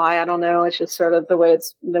 Why? I don't know. It's just sort of the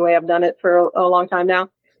way I've done it for a long time now.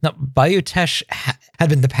 Now, Bayou Teche had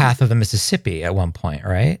been the path of the Mississippi at one point,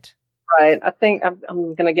 right? Right. I think I'm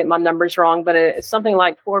going to get my numbers wrong, but it's something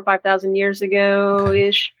like 4,000 or 5,000 years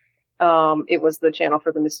ago-ish. It was the channel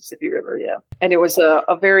for the Mississippi River, yeah. And it was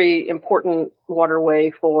a very important waterway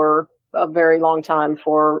for a very long time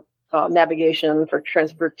for navigation, for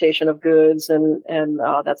transportation of goods and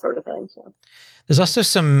that sort of thing. So. There's also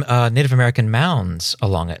some Native American mounds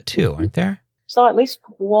along it too, aren't there? Saw at least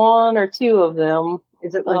one or two of them.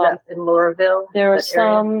 Was that in Lauraville? There are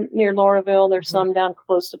some near Lauraville. There's some down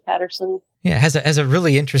close to Patterson. Yeah, it has a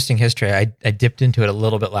really interesting history. I dipped into it a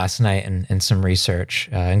little bit last night in some research,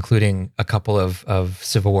 including a couple of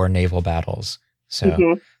Civil War naval battles.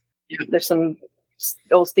 So there's some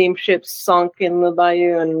old steamships sunk in the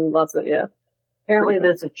bayou and lots of, Apparently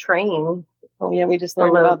there's a train. Oh, yeah, we just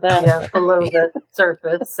learned about that. Yeah, below the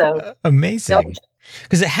surface. So amazing.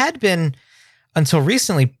 Because it had been, until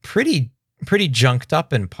recently, pretty junked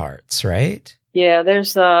up in parts, right? Yeah,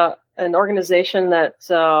 there's an organization that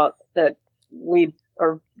we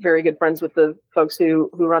are very good friends with, the folks who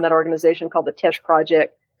run that organization, called the Teche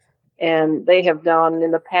Project. And they have done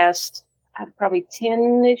in the past probably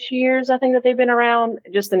 10-ish years, I think, that they've been around,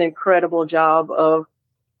 just an incredible job of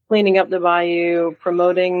cleaning up the bayou,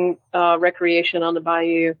 promoting recreation on the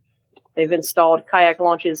bayou. They've installed kayak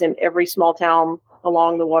launches in every small town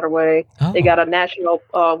along the waterway. Oh. They got a national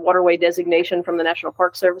waterway designation from the National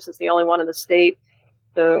Park Service. It's the only one in the state.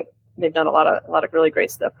 So they've done a lot of really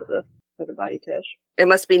great stuff for the Bayou Teche. It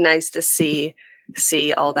must be nice to see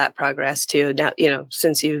all that progress too. Now,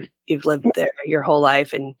 since you've lived there your whole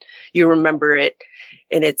life and you remember it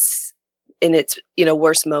in its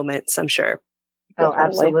worst moments, I'm sure. Oh,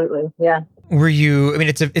 absolutely. Yeah. Were you,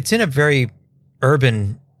 it's in a very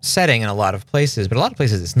urban setting in a lot of places, but a lot of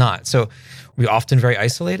places it's not. So were you often very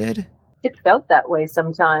isolated? It felt that way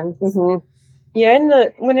sometimes. Mm-hmm. Yeah.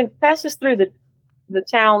 When it passes through the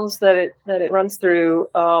towns that it runs through,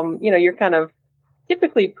 you're kind of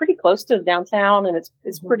typically pretty close to downtown, and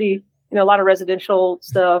it's pretty, a lot of residential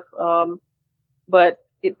stuff. But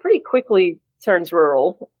it pretty quickly turns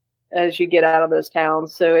rural as you get out of those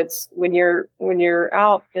towns. So it's when you're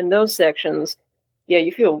out in those sections, yeah,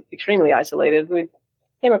 you feel extremely isolated. We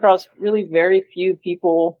came across really very few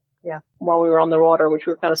people while we were on the water, which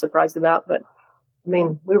we were kind of surprised about. But we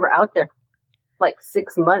were out there like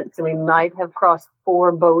 6 months, and we might have crossed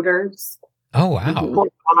 4 boaters. Oh wow! 4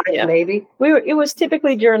 boaters, maybe. It was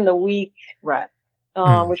typically during the week, right?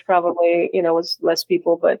 Which probably was less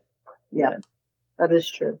people, but yeah, that is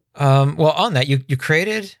true. Well, on that, you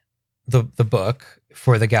created the book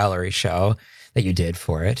for the gallery show that you did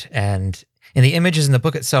for it, and in the images in the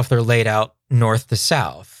book itself, they're laid out north to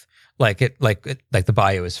south, like the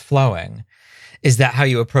bayou is flowing. Is that how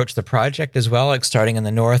you approach the project as well, like starting in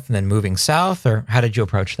the north and then moving south, or how did you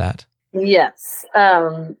approach that? Yes.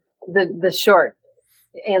 The short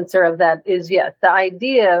answer of that is yes. The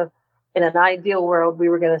idea, in an ideal world, we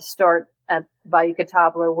were going to start at Bayou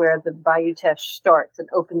Catawba, where the Bayou Teche starts and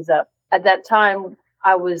opens up. At that time,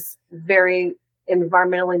 I was very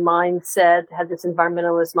environmentally had this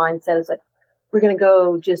environmentalist mindset. It's like, we're going to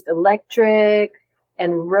go just electric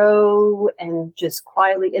and row and just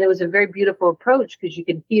quietly. And it was a very beautiful approach because you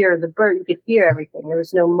could hear the bird, you could hear everything. There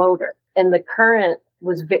was no motor. And the current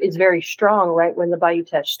is very strong right when the Bayou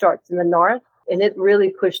Teche starts in the north. And it really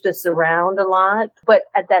pushed us around a lot. But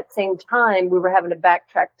at that same time, we were having to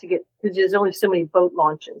backtrack because there's only so many boat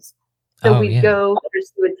launches. So we'd go, we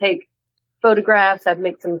would take photographs, I'd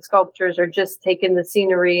make some sculptures, or just take in the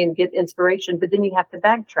scenery and get inspiration. But then you have to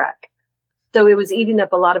backtrack. So it was eating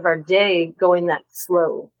up a lot of our day going that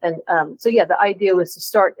slow. And the idea was to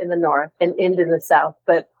start in the north and end in the south.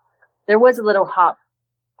 But there was a little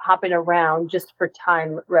hopping around just for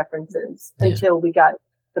time references until we got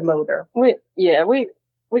the motor. We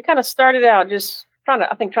kind of started out just trying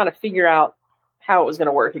to figure out how it was going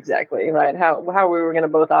to work exactly, right? How we were going to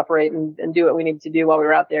both operate and do what we needed to do while we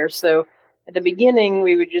were out there. So at the beginning,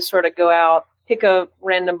 we would just sort of go out, pick a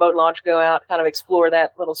random boat launch, go out, kind of explore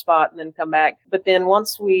that little spot, and then come back. But then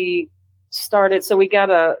once we started, so we got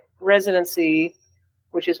a residency,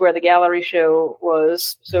 which is where the gallery show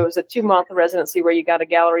was. So it was a 2-month residency where you got a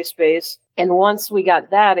gallery space. And once we got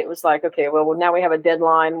that, it was like, okay, well now we have a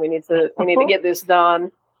deadline. We need to get this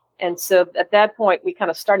done. And so at that point, we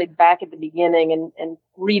kind of started back at the beginning and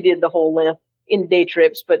redid the whole length in day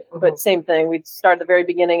trips. But same thing, we'd start at the very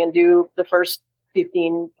beginning and do the first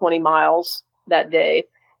 15, 20 miles that day.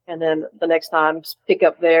 And then the next time, pick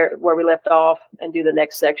up there where we left off and do the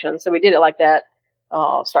next section. So we did it like that,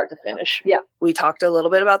 start to finish. Yeah. We talked a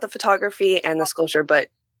little bit about the photography and the sculpture, but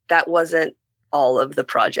that wasn't all of the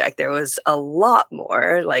project. There was a lot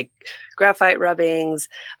more, like graphite rubbings,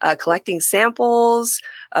 collecting samples,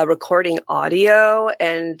 recording audio,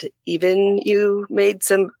 and even you made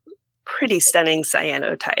some pretty stunning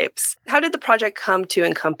cyanotypes. How did the project come to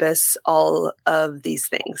encompass all of these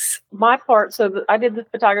things? My part, so I did the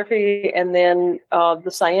photography, and then the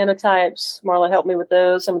cyanotypes, Marla helped me with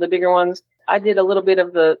those, some of the bigger ones. I did a little bit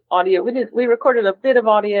of the audio. We recorded a bit of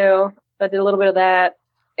audio. I did a little bit of that.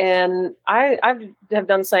 And I have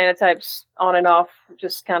done cyanotypes on and off,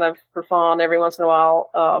 just kind of for fun every once in a while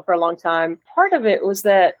for a long time. Part of it was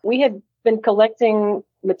that we had been collecting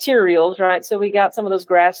materials, right? So we got some of those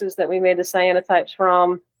grasses that we made the cyanotypes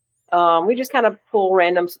from. We just kind of pull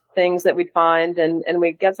random things that we'd find, and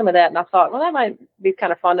we got some of that. And I thought, well, that might be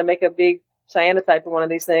kind of fun to make a big cyanotype of one of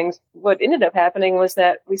these things. What ended up happening was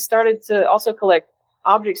that we started to also collect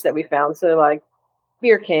objects that we found. So like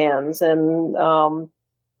beer cans and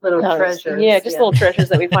little treasures. Yeah, just little treasures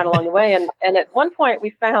that we find along the way. And at one point we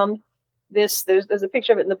found this, there's a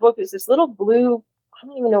picture of it in the book. It's this little blue, I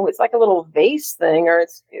don't even know, it's like a little vase thing, or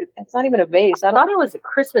it's not even a vase. I thought it was a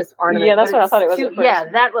Christmas ornament. Yeah, that's what I thought it was. Yeah,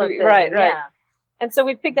 that was it. Right. Yeah. And so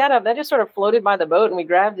we picked that up. That just sort of floated by the boat, and we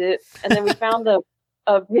grabbed it. And then we found a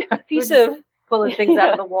piece of pulling things out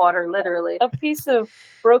of the water, literally. A piece of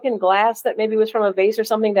broken glass that maybe was from a vase or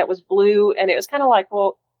something that was blue. And it was kind of like,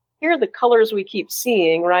 well, here are the colors we keep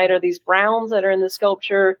seeing, right? Are these browns that are in the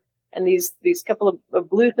sculpture and these couple of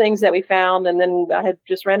blue things that we found. And then I had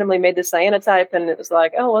just randomly made this cyanotype, and it was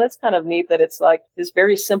like, oh, well, that's kind of neat that it's like this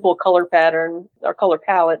very simple color pattern or color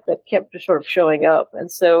palette that kept just sort of showing up.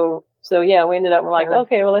 And so yeah, we ended up like,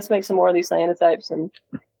 okay, well, let's make some more of these cyanotypes, and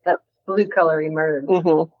that blue color emerged.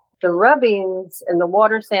 Mm-hmm. The rubbings and the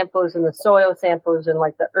water samples and the soil samples and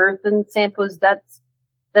like the earthen samples, that's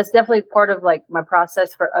definitely part of like my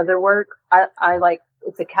process for other work. I like,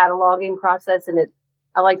 it's a cataloging process, and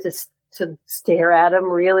I like to stare at them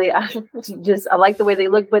really. I like the way they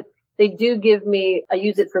look, but they do give me, I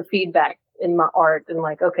use it for feedback in my art, and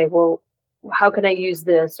like, okay, well, how can I use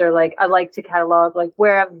this? Or like, I like to catalog like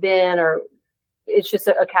where I've been, or it's just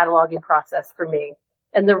a cataloging process for me.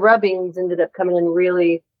 And the rubbings ended up coming in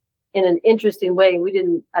really in an interesting way.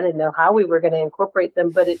 I didn't know how we were going to incorporate them,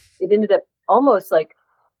 but it ended up almost like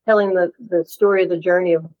telling the story of the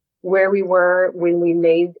journey of where we were when we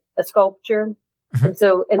made a sculpture. Mm-hmm. And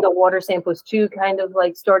so, and the water samples too kind of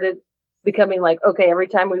like started becoming like, okay, every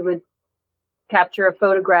time we would capture a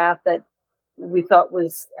photograph that we thought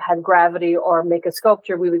had gravity or make a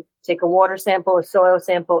sculpture, we would take a water sample, a soil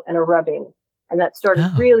sample, and a rubbing. And that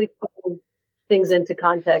started really putting things into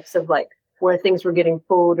context of like where things were getting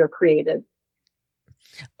pulled or created.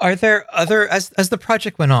 Are there other, as the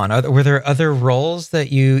project went on, were there other roles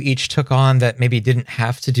that you each took on that maybe didn't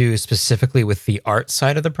have to do specifically with the art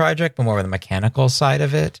side of the project, but more with the mechanical side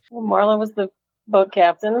of it? Well, Marla was the boat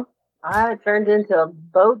captain. I turned into a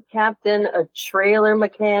boat captain, a trailer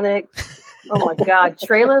mechanic. Oh my God,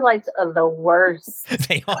 trailer lights are the worst.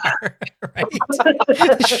 They are, right?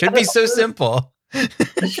 It should be so simple.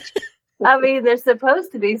 I mean, they're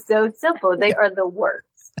supposed to be so simple. They are the worst.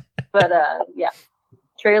 But yeah.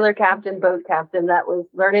 Trailer captain, boat captain, that was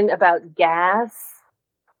learning about gas,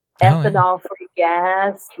 ethanol-free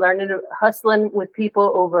gas, hustling with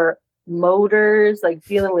people over motors, like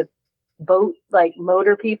dealing with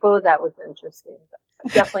motor people. That was interesting.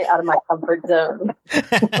 Definitely out of my comfort zone.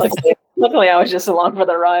 Luckily, I was just along for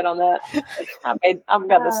the ride on that. I've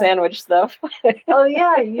got the sandwich stuff. Oh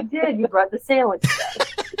yeah, you did. You brought the sandwich stuff.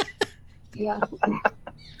 Yeah.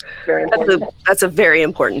 Very important. That's a very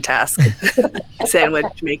important task.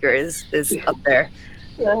 Sandwich maker is up there.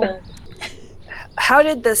 Yeah. How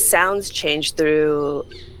did the sounds change through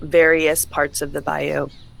various parts of the bayou?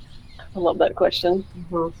 I love that question.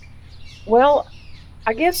 Well,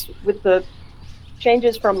 I guess with the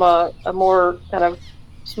changes from a more kind of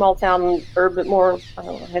small town, urban, more, I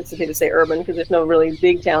don't know, I hesitate to say urban because there's no really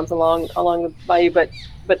big towns along the bayou, but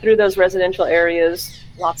through those residential areas,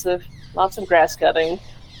 lots of grass cutting.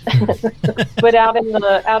 But out in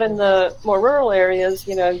the more rural areas,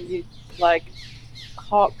 you like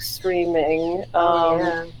hawks screaming,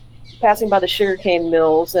 passing by the sugarcane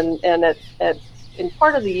mills, and at in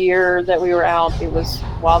part of the year that we were out, it was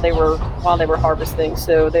while they were harvesting.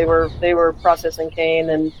 So they were processing cane,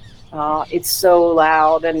 and it's so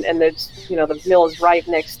loud, and it's the mill is right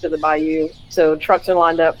next to the bayou, so trucks are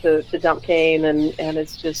lined up to dump cane, and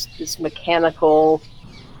it's just this mechanical.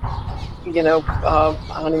 I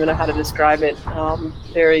don't even know how to describe it.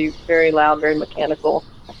 Very, very loud, very mechanical.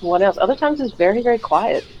 What else? Other times it's very, very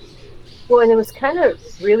quiet. Well, and it was kind of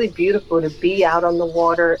really beautiful to be out on the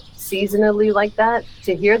water seasonally like that,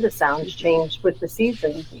 to hear the sounds change with the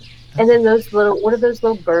season. And then what are those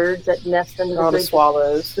little birds that nest under the bridges? The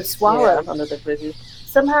swallows. The swallows. Yeah, under the bridges.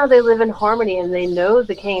 Somehow they live in harmony, and they know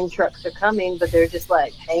the cane trucks are coming, but they're just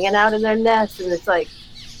like hanging out in their nests, and it's like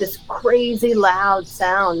this crazy loud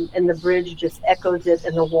sound, and the bridge just echoes it,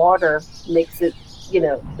 and the water makes it,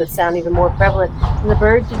 the sound even more prevalent. And the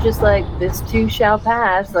birds are just like, this too shall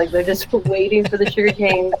pass. Like they're just waiting for the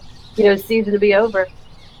sugarcane, season to be over.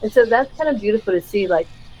 And so that's kind of beautiful to see, like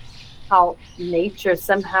how nature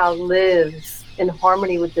somehow lives in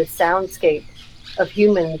harmony with the soundscape of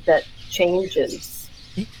humans that changes.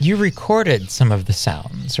 You recorded some of the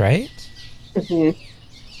sounds, right? Mm-hmm.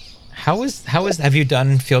 Have you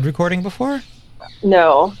done field recording before?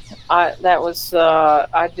 No, I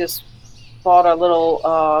just bought a little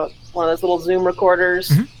one of those little Zoom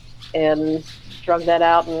recorders, and drug that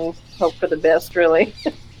out and hope for the best, really.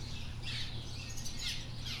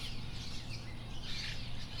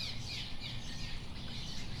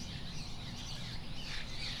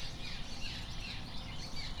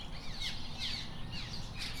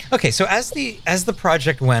 Okay, so as the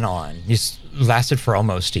project went on, you lasted for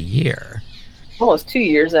almost a year. Almost 2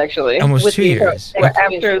 years, actually. Almost 2 years.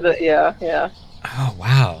 After yeah. Oh,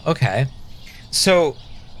 wow. Okay. So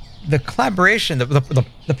the collaboration,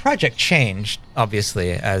 the project changed,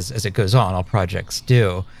 obviously, as it goes on. All projects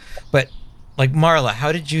do. But, like, Marla,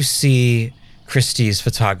 how did you see Kristie's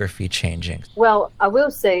photography changing? Well, I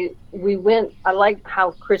will say I like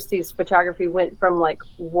how Kristie's photography went from, like,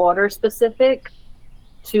 water-specific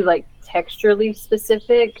to, like, texturally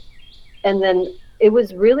specific. And then it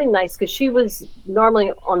was really nice because she was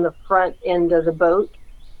normally on the front end of the boat,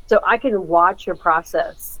 so I could watch her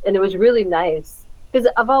process, and it was really nice because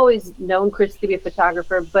I've always known Kristie to be a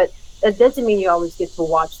photographer, but that doesn't mean you always get to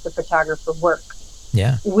watch the photographer work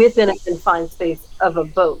within a confined space of a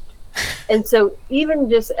boat. And so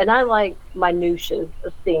and I like minutiae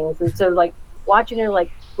of things, and so like watching her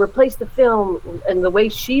like replace the film and the way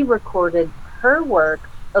she recorded her work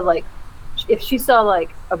of like, if she saw like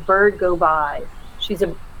a bird go by, she's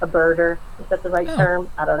a birder. Is that the right term?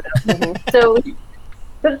 I don't know. So,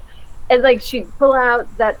 and like she'd pull out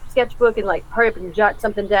that sketchbook and like hurry up and jot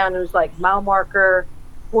something down. It was like mile marker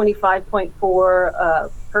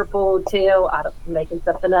 25.4, purple tail. I'm making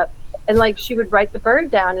something up. And like she would write the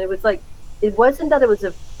bird down. And it was like, it wasn't that it was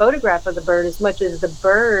a photograph of the bird as much as the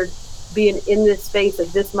bird being in this space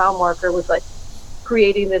of this mile marker was like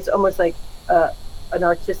creating this almost like an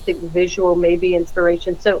artistic visual, maybe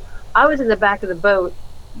inspiration. So I was in the back of the boat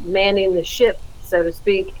manning the ship, so to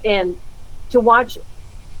speak, and to watch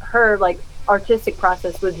her like artistic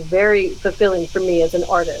process was very fulfilling for me as an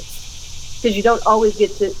artist, because you don't always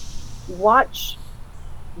get to watch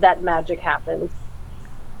that magic happen.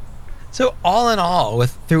 So all in all,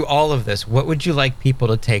 through all of this, what would you like people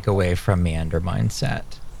to take away from Meander Mindset?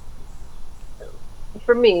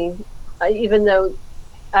 For me, even though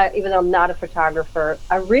I'm not a photographer,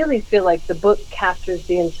 I really feel like the book captures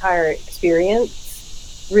the entire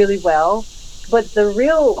experience really well. But the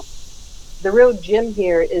real gem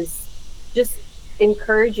here is just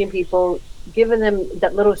encouraging people, giving them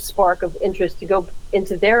that little spark of interest to go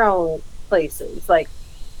into their own places.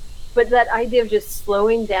 But that idea of just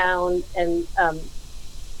slowing down and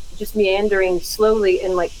just meandering slowly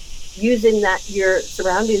and like using your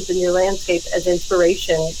surroundings and your landscape as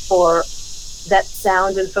inspiration for that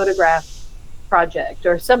sound and photograph project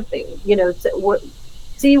or something,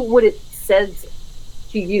 see what it says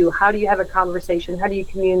to you. How do you have a conversation? How do you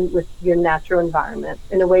commune with your natural environment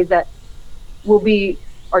in a way that will be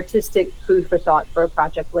artistic food for thought for a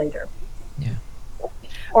project later? Yeah.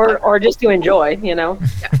 Or just to enjoy, Yeah,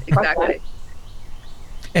 exactly.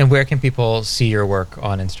 And where can people see your work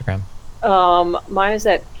on Instagram? Mine is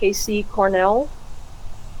at KC Cornell,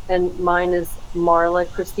 and mine is Marla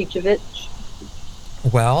Kristicevich.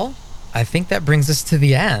 Well, I think that brings us to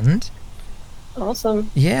the end.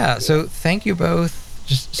 Awesome. Yeah, so thank you both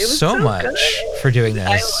just so much for doing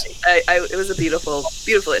this. It was a beautiful,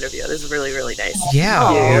 beautiful interview. This is really, really nice.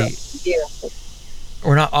 Yeah.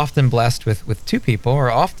 We're not often blessed with two people.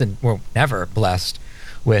 We're never blessed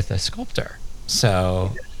with a sculptor.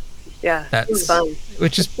 So yeah, that's fun.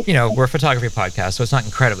 Which is, we're a photography podcast, so it's not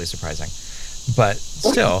incredibly surprising. But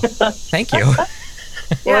still, thank you.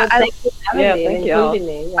 Yeah, thank you for having me and including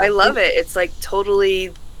me. I love it. It's like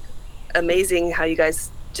totally amazing how you guys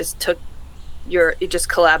just you just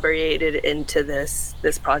collaborated into this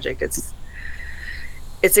project.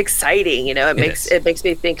 It's exciting, it makes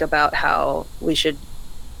me think about how we should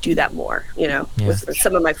do that more, with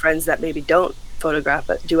some of my friends that maybe don't photograph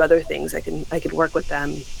but do other things. I can work with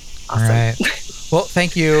them. Awesome. All right. Well,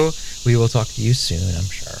 thank you. We will talk to you soon, I'm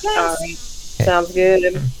sure. Yes. Okay. Sounds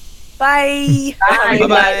good. Bye. Bye.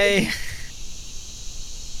 Bye.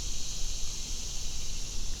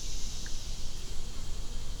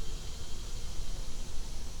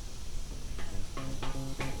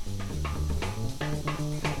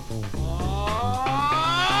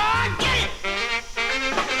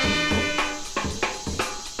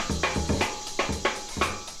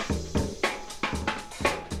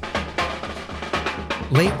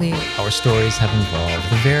 Lately, our stories have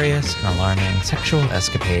involved the various and alarming sexual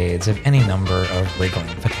escapades of any number of wriggling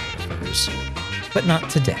photographers. But not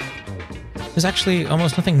today. There's actually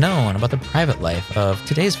almost nothing known about the private life of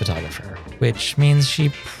today's photographer, which means she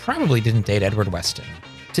probably didn't date Edward Weston.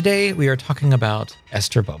 Today, we are talking about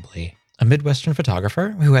Esther Bubley, a Midwestern photographer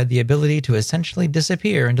who had the ability to essentially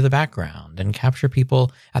disappear into the background and capture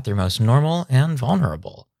people at their most normal and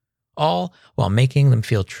vulnerable, all while making them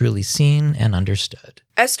feel truly seen and understood.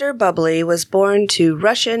 Esther Bubley was born to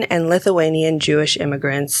Russian and Lithuanian Jewish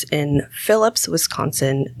immigrants in Phillips,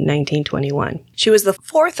 Wisconsin, 1921. She was the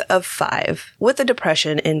fourth of five. With the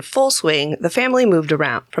Depression in full swing, the family moved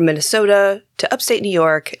around from Minnesota to upstate New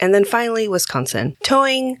York and then finally Wisconsin,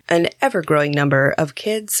 towing an ever-growing number of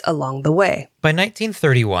kids along the way. By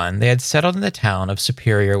 1931, they had settled in the town of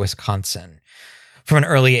Superior, Wisconsin. From an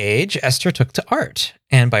early age, Esther took to art,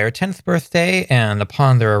 and by her 10th birthday, and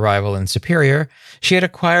upon their arrival in Superior, she had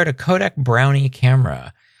acquired a Kodak Brownie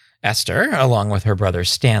camera. Esther, along with her brother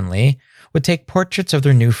Stanley, would take portraits of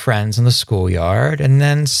their new friends in the schoolyard and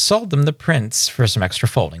then sold them the prints for some extra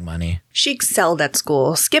folding money. She excelled at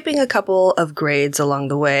school, skipping a couple of grades along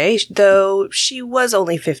the way. Though she was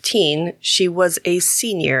only 15, she was a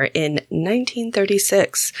senior in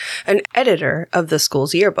 1936, an editor of the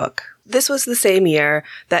school's yearbook. This was the same year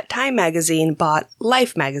that Time magazine bought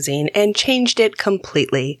Life magazine and changed it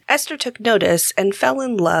completely. Esther took notice and fell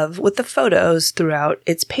in love with the photos throughout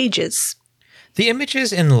its pages. The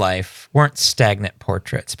images in Life weren't stagnant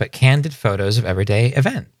portraits, but candid photos of everyday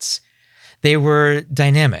events. They were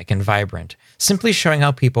dynamic and vibrant, simply showing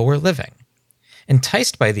how people were living.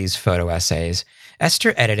 Enticed by these photo essays,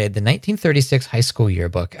 Esther edited the 1936 high school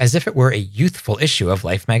yearbook as if it were a youthful issue of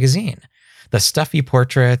Life magazine. The stuffy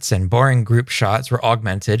portraits and boring group shots were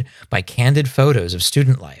augmented by candid photos of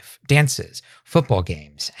student life, dances, football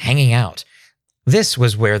games, hanging out. This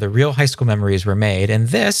was where the real high school memories were made, and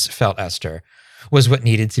this, felt Esther, was what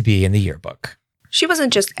needed to be in the yearbook. She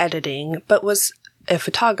wasn't just editing, but was a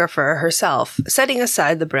photographer herself. Setting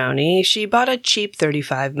aside the Brownie, she bought a cheap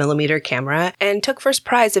 35mm camera and took first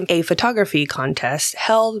prize in a photography contest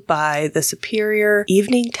held by the Superior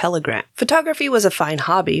Evening Telegram. Photography was a fine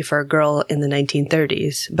hobby for a girl in the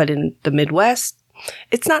 1930s, but in the Midwest,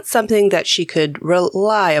 it's not something that she could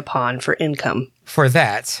rely upon for income. For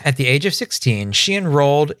that, at the age of 16, she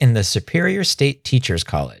enrolled in the Superior State Teachers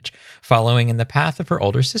College, following in the path of her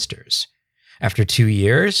older sisters. After 2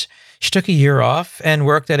 years, she took a year off and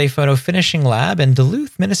worked at a photo finishing lab in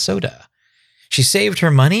Duluth, Minnesota. She saved her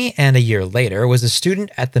money and a year later was a student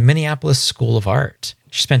at the Minneapolis School of Art.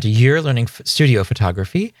 She spent a year learning studio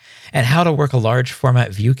photography and how to work a large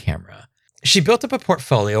format view camera. She built up a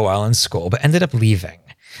portfolio while in school, but ended up leaving.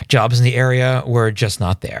 Jobs in the area were just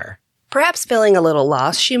not there. Perhaps feeling a little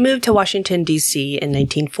lost, she moved to Washington, D.C. in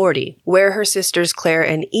 1940, where her sisters Claire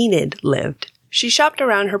and Enid lived. She shopped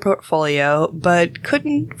around her portfolio, but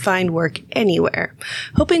couldn't find work anywhere.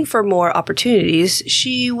 Hoping for more opportunities,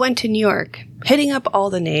 she went to New York, hitting up all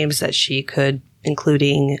the names that she could,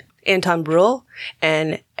 including Anton Bruhl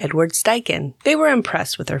and Edward Steichen. They were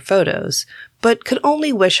impressed with her photos, but could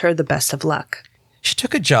only wish her the best of luck. She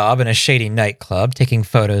took a job in a shady nightclub taking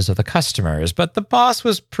photos of the customers, but the boss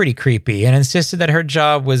was pretty creepy and insisted that her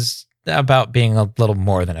job was about being a little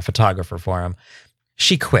more than a photographer for him.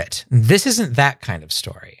 She quit. This isn't that kind of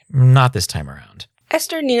story. Not this time around.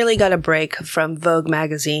 Esther nearly got a break from Vogue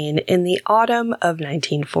magazine in the autumn of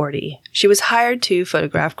 1940. She was hired to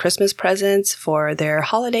photograph Christmas presents for their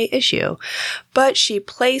holiday issue, but she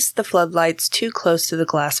placed the floodlights too close to the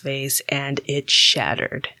glass vase and it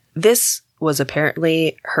shattered. This was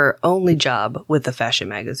apparently her only job with the fashion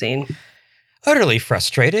magazine. Utterly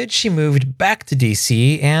frustrated, she moved back to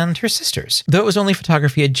D.C. and her sisters. Though it was only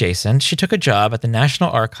photography adjacent, she took a job at the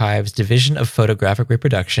National Archives Division of Photographic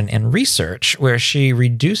Reproduction and Research, where she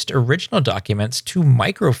reduced original documents to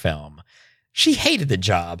microfilm. She hated the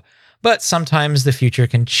job, but sometimes the future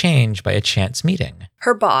can change by a chance meeting.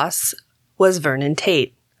 Her boss was Vernon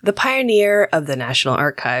Tate, the pioneer of the National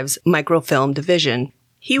Archives Microfilm Division.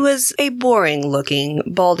 He was a boring-looking,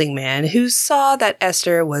 balding man who saw that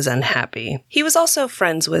Esther was unhappy. He was also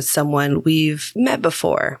friends with someone we've met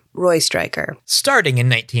before, Roy Stryker. Starting in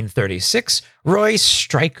 1936, Roy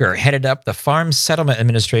Stryker headed up the Farm Settlement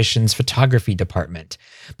Administration's photography department.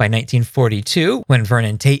 By 1942, when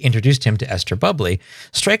Vernon Tate introduced him to Esther Bubley,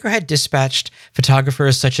 Stryker had dispatched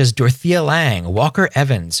photographers such as Dorothea Lange, Walker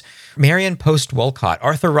Evans, Marion Post Wolcott,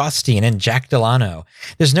 Arthur Rothstein, and Jack Delano.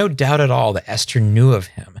 There's no doubt at all that Esther knew of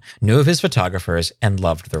him, knew of his photographers, and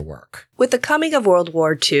loved their work. With the coming of World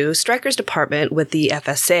War II, Stryker's department with the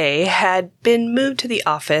FSA had been moved to the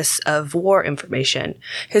Office of War Information.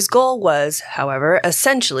 His goal was, however,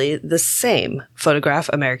 essentially the same: photograph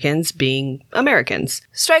Americans being Americans.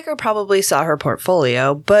 Stryker probably saw her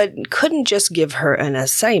portfolio, but couldn't just give her an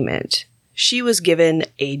assignment. She was given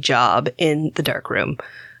a job in the darkroom.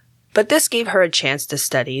 But this gave her a chance to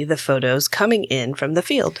study the photos coming in from the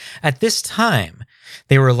field. At this time,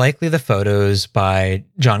 they were likely the photos by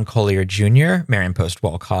John Collier Jr., Marion Post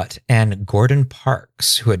Wolcott, and Gordon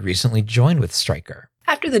Parks, who had recently joined with Stryker.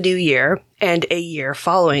 After the new year, and a year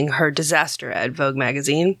following her disaster at Vogue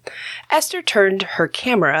magazine, Esther turned her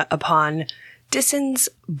camera upon Disson's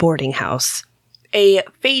boarding house, a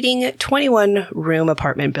fading 21-room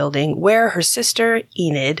apartment building where her sister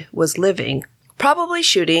Enid was living. Probably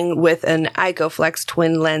shooting with an Icoflex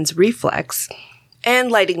twin-lens reflex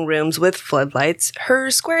and lighting rooms with floodlights, her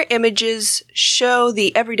square images show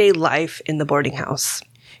the everyday life in the boarding house.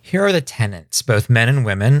 Here are the tenants, both men and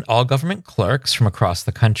women, all government clerks from across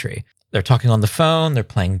the country. They're talking on the phone, they're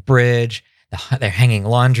playing bridge, they're hanging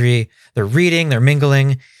laundry, they're reading, they're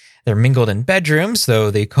mingling. They're mingled in bedrooms,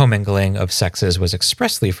 though the commingling of sexes was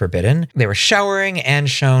expressly forbidden. They were showering and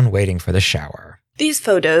shown waiting for the shower. These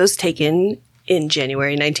photos, taken in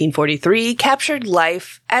January 1943, captured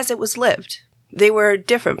life as it was lived. They were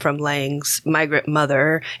different from Lange's Migrant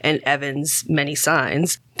Mother and Evans' Many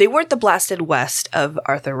Signs. They weren't the blasted west of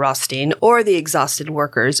Arthur Rothstein or the exhausted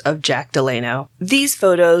workers of Jack Delano. These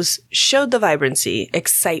photos showed the vibrancy,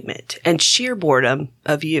 excitement, and sheer boredom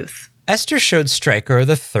of youth. Esther showed Stryker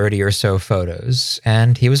the 30 or so photos,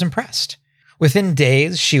 and he was impressed. Within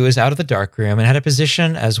days, she was out of the darkroom and had a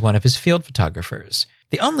position as one of his field photographers.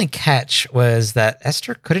 The only catch was that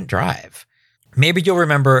Esther couldn't drive. Maybe you'll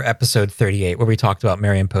remember episode 38, where we talked about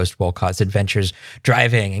Marion Post Wolcott's adventures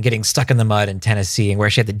driving and getting stuck in the mud in Tennessee and where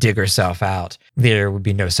she had to dig herself out. There would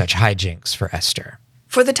be no such hijinks for Esther.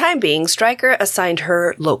 For the time being, Stryker assigned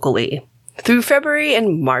her locally. Through February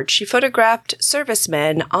and March, she photographed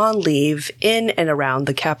servicemen on leave in and around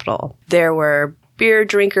the capital. There were beer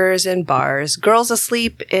drinkers in bars, girls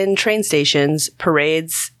asleep in train stations,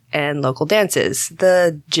 parades, and local dances.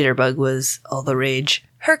 The jitterbug was all the rage.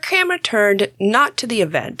 Her camera turned not to the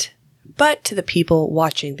event, but to the people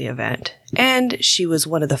watching the event, and she was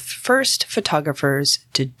one of the first photographers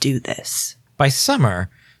to do this. By summer,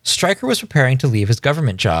 Stryker was preparing to leave his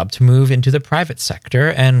government job to move into the private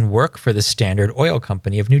sector and work for the Standard Oil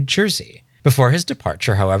Company of New Jersey. Before his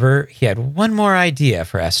departure, however, he had one more idea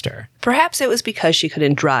for Esther. Perhaps it was because she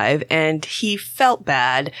couldn't drive, and he felt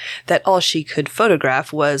bad that all she could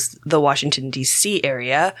photograph was the Washington, D.C.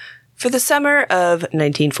 area. For the summer of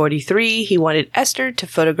 1943, he wanted Esther to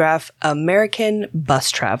photograph American bus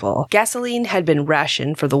travel. Gasoline had been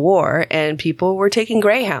rationed for the war, and people were taking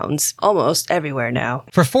Greyhounds almost everywhere now.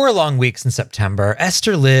 For 4 long weeks in September,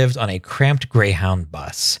 Esther lived on a cramped Greyhound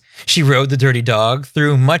bus. She rode the dirty dog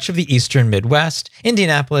through much of the eastern Midwest,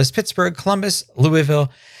 Indianapolis, Pittsburgh, Columbus,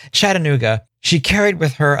 Louisville, Chattanooga. She carried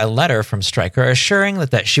with her a letter from Stryker assuring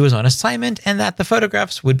that she was on assignment and that the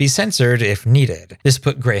photographs would be censored if needed. This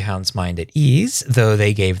put Greyhound's mind at ease, though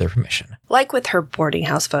they gave their permission. Like with her boarding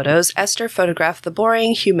house photos, Esther photographed the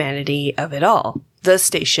boring humanity of it all. the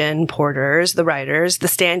station porters, the riders, the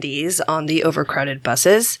standees on the overcrowded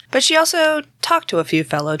buses, but she also talked to a few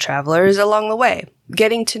fellow travelers along the way,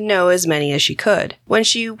 getting to know as many as she could. When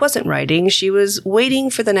she wasn't riding, she was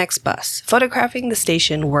waiting for the next bus, photographing the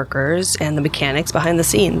station workers and the mechanics behind the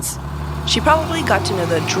scenes. She probably got to know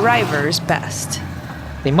the drivers best.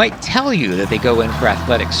 They might tell you that they go in for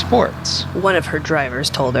athletic sports, one of her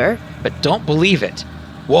drivers told her. But don't believe it.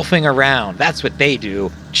 Wolfing around, that's what they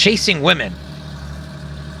do. Chasing women.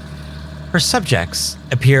 Her subjects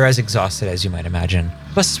appear as exhausted as you might imagine.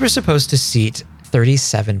 Buses were supposed to seat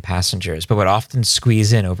 37 passengers, but would often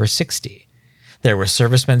squeeze in over 60. There were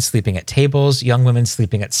servicemen sleeping at tables, young women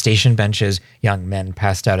sleeping at station benches, young men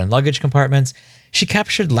passed out in luggage compartments. She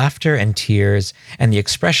captured laughter and tears and the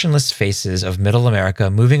expressionless faces of middle America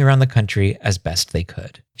moving around the country as best they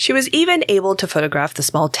could. She was even able to photograph the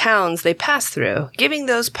small towns they passed through, giving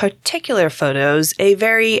those particular photos a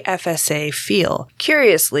very FSA feel.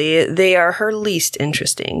 Curiously, they are her least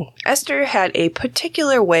interesting. Esther had a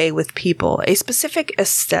particular way with people, a specific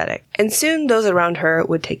aesthetic, and soon those around her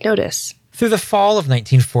would take notice. Through the fall of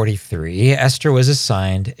 1943, Esther was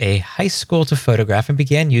assigned a high school to photograph and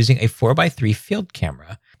began using a 4x3 field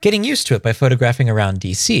camera, getting used to it by photographing around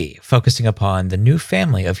D.C., focusing upon the new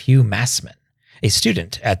family of Hugh Massman, a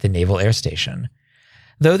student at the Naval Air Station.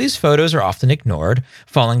 Though these photos are often ignored,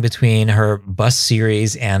 falling between her bus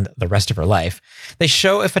series and the rest of her life, they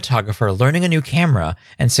show a photographer learning a new camera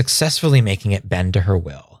and successfully making it bend to her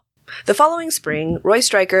will. The following spring, Roy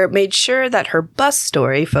Stryker made sure that her bus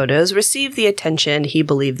story photos received the attention he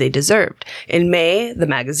believed they deserved. In May, the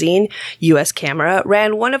magazine, U.S. Camera,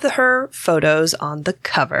 ran one of her photos on the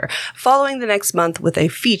cover. Following the next month with a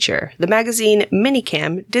feature, the magazine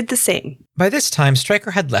Minicam did the same. By this time,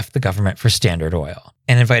 Stryker had left the government for Standard Oil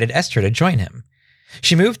and invited Esther to join him.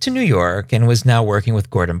 She moved to New York and was now working with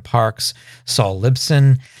Gordon Parks, Saul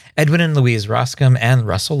Libson, Edwin and Louise Roscom, and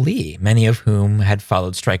Russell Lee, many of whom had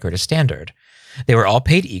followed Stryker to Standard. They were all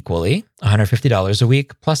paid equally, $150 a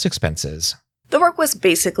week plus expenses. The work was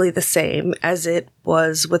basically the same as it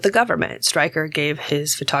was with the government. Stryker gave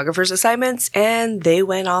his photographers assignments, and they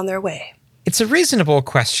went on their way. It's a reasonable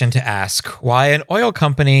question to ask why an oil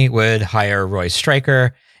company would hire Roy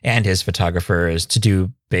Stryker and his photographers to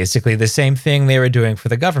do basically the same thing they were doing for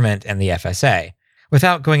the government and the FSA.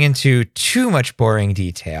 Without going into too much boring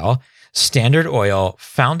detail, Standard Oil,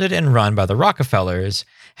 founded and run by the Rockefellers,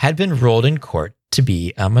 had been ruled in court to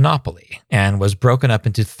be a monopoly and was broken up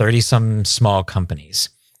into 30-some small companies,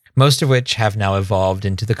 most of which have now evolved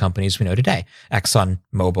into the companies we know today: Exxon,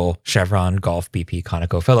 Mobil, Chevron, Gulf, BP,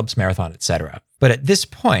 ConocoPhillips, Marathon, etc. But at this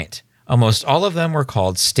point, almost all of them were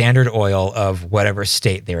called Standard Oil of whatever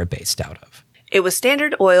state they were based out of. It was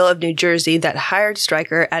Standard Oil of New Jersey that hired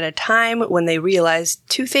Stryker at a time when they realized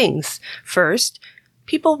two things. First,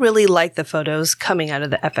 people really liked the photos coming out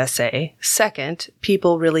of the FSA. Second,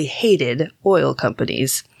 people really hated oil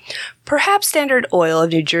companies. Perhaps Standard Oil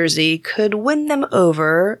of New Jersey could win them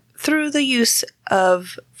over through the use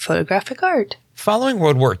of photographic art. Following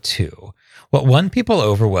World War II, what won people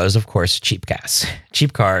over was, of course, cheap gas,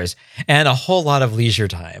 cheap cars, and a whole lot of leisure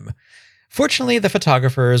time. Fortunately, the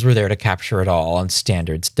photographers were there to capture it all on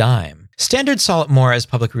Standard's dime. Standard saw it more as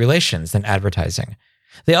public relations than advertising.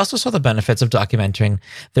 They also saw the benefits of documenting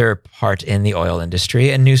their part in the oil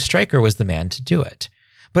industry and knew Stryker was the man to do it.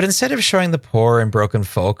 But instead of showing the poor and broken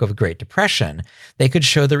folk of the Great Depression, they could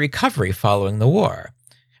show the recovery following the war.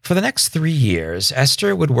 For the next 3 years,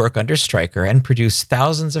 Esther would work under Stryker and produce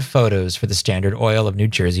thousands of photos for the Standard Oil of New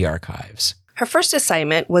Jersey archives. Her first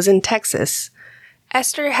assignment was in Texas.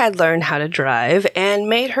 Esther had learned how to drive and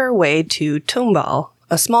made her way to Tomball,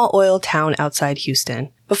 a small oil town outside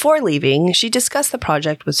Houston. Before leaving, she discussed the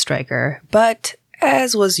project with Stryker, but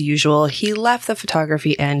as was usual, he left the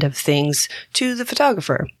photography end of things to the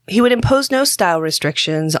photographer. He would impose no style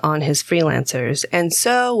restrictions on his freelancers, and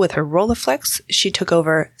so with her Rolleiflex, she took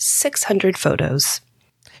over 600 photos.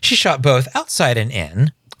 She shot both outside and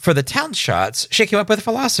in. For the town shots, she came up with a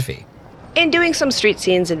philosophy. In doing some street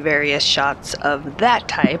scenes and various shots of that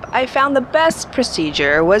type, I found the best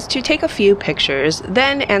procedure was to take a few pictures,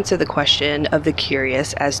 then answer the question of the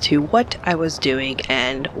curious as to what I was doing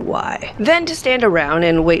and why. Then to stand around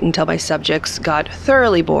and wait until my subjects got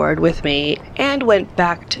thoroughly bored with me and went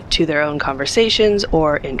back to their own conversations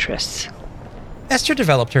or interests. Esther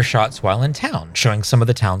developed her shots while in town, showing some of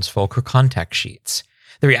the townsfolk her contact sheets.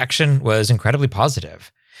 The reaction was incredibly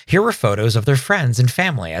positive. Here were photos of their friends and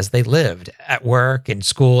family as they lived, at work, in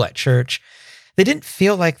school, at church. They didn't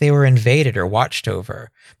feel like they were invaded or watched over,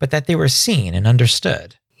 but that they were seen and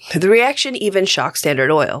understood. The reaction even shocked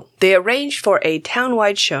Standard Oil. They arranged for a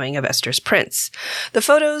town-wide showing of Esther's prints. The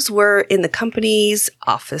photos were in the company's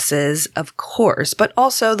offices, of course, but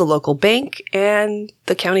also the local bank and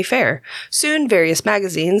the county fair. Soon, various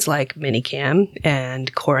magazines like Minicam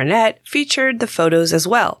and Coronet featured the photos as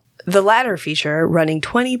well, the latter feature running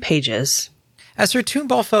 20 pages. As her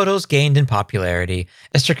tomball photos gained in popularity,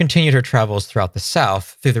 Esther continued her travels throughout the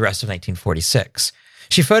South through the rest of 1946.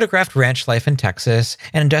 She photographed ranch life in Texas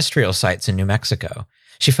and industrial sites in New Mexico.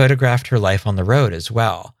 She photographed her life on the road as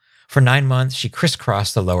well. For 9 months, she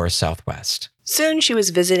crisscrossed the lower Southwest. Soon she was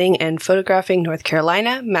visiting and photographing North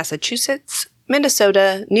Carolina, Massachusetts,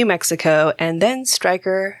 Minnesota, New Mexico, and then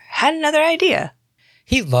Stryker had another idea.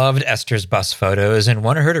 He loved Esther's bus photos and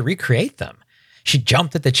wanted her to recreate them. She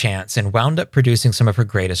jumped at the chance and wound up producing some of her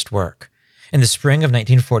greatest work. In the spring of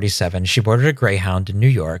 1947, she boarded a Greyhound in New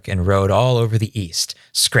York and rode all over the East,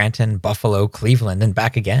 Scranton, Buffalo, Cleveland, and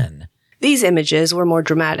back again. These images were more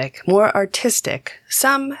dramatic, more artistic.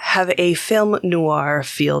 Some have a film noir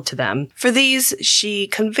feel to them. For these, she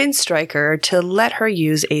convinced Stryker to let her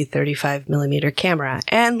use a 35mm camera,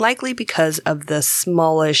 and likely because of the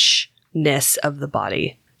smallishness of the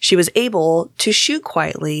body. She was able to shoot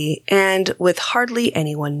quietly and with hardly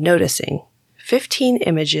anyone noticing. 15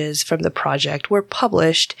 images from the project were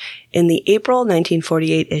published in the April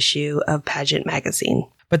 1948 issue of Pageant magazine.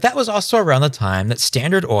 But that was also around the time that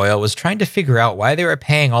Standard Oil was trying to figure out why they were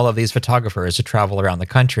paying all of these photographers to travel around the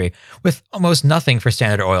country with almost nothing for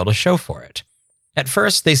Standard Oil to show for it. At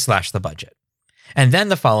first, they slashed the budget. And then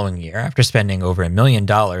the following year, after spending over $1 million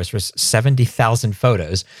for 70,000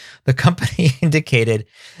 photos, the company indicated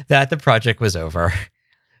that the project was over.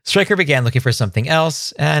 Stryker began looking for something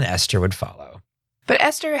else, and Esther would follow. But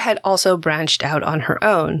Esther had also branched out on her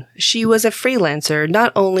own. She was a freelancer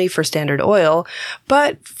not only for Standard Oil,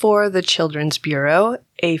 but for the Children's Bureau,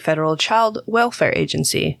 a federal child welfare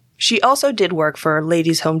agency. She also did work for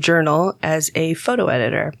Ladies' Home Journal as a photo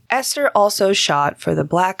editor. Esther also shot for the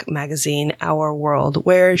Black magazine Our World,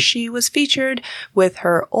 where she was featured with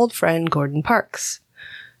her old friend Gordon Parks.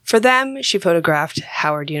 For them, she photographed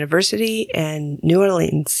Howard University and New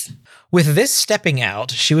Orleans. With this stepping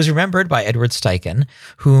out, she was remembered by Edward Steichen,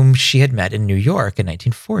 whom she had met in New York in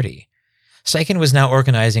 1940. Steichen was now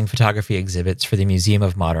organizing photography exhibits for the Museum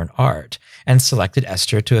of Modern Art and selected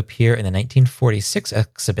Esther to appear in the 1946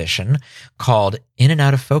 exhibition called In and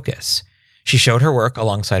Out of Focus. She showed her work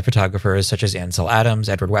alongside photographers such as Ansel Adams,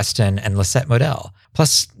 Edward Weston, and Lisette Modell,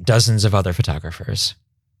 plus dozens of other photographers.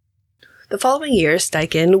 The following year,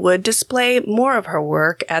 Steichen would display more of her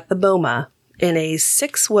work at the MoMA in a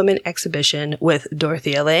 6-woman exhibition with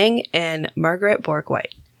Dorothea Lange and Margaret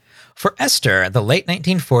Bourke-White. For Esther, the late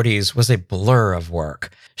 1940s was a blur of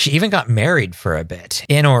work. She even got married for a bit,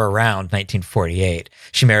 in or around 1948.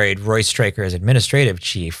 She married Roy Stryker's administrative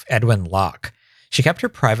chief, Edwin Locke. She kept her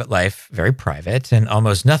private life very private, and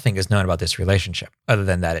almost nothing is known about this relationship, other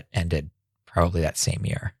than that it ended probably that same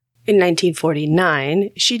year. In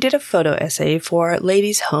 1949, she did a photo essay for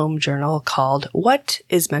Ladies' Home Journal called What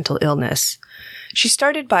is Mental Illness? She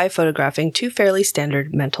started by photographing 2 fairly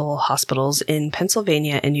standard mental hospitals in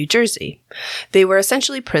Pennsylvania and New Jersey. They were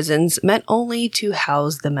essentially prisons meant only to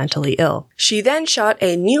house the mentally ill. She then shot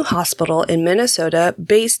a new hospital in Minnesota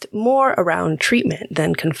based more around treatment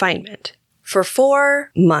than confinement. For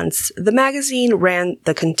 4 months, the magazine ran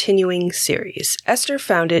the continuing series. Esther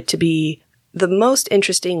found it to be the most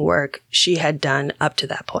interesting work she had done up to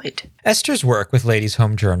that point. Esther's work with Ladies'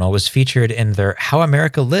 Home Journal was featured in their How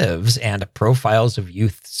America Lives and Profiles of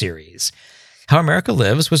Youth series. How America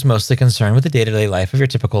Lives was mostly concerned with the day-to-day life of your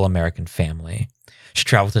typical American family. She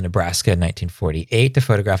traveled to Nebraska in 1948 to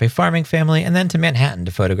photograph a farming family and then to Manhattan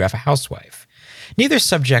to photograph a housewife. Neither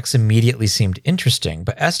subjects immediately seemed interesting,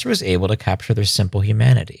 but Esther was able to capture their simple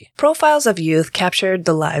humanity. Profiles of Youth captured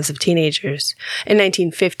the lives of teenagers. In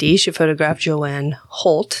 1950, she photographed Joanne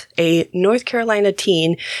Holt, a North Carolina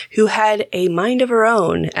teen who had a mind of her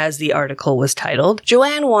own, as the article was titled.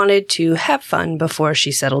 Joanne wanted to have fun before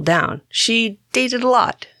she settled down. She dated a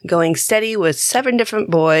lot, going steady with 7 different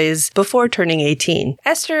boys before turning 18.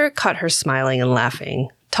 Esther caught her smiling and laughing,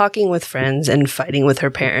 talking with friends and fighting with her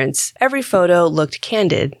parents. Every photo looked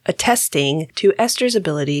candid, attesting to Esther's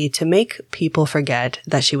ability to make people forget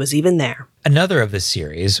that she was even there. Another of the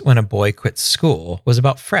series, When a Boy Quits School, was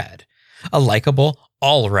about Fred, a likable,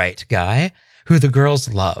 all-right guy who the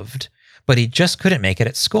girls loved, but he just couldn't make it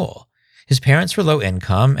at school. His parents were low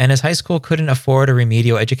income, and his high school couldn't afford a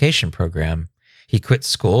remedial education program. He quit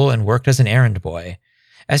school and worked as an errand boy.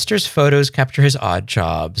 Esther's photos capture his odd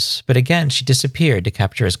jobs, but again, she disappeared to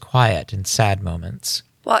capture his quiet and sad moments.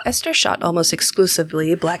 While Esther shot almost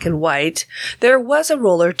exclusively black and white, there was a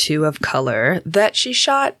roll or two of color that she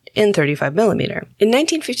shot in 35mm. In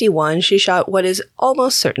 1951, she shot what is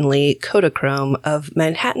almost certainly Kodachrome of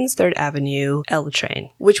Manhattan's 3rd Avenue L train,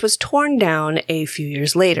 which was torn down a few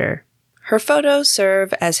years later. Her photos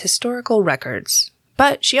serve as historical records,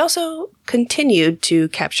 but she also continued to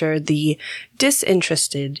capture the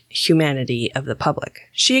disinterested humanity of the public.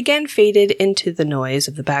 She again faded into the noise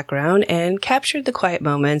of the background and captured the quiet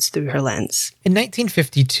moments through her lens. In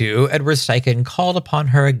 1952, Edward Steichen called upon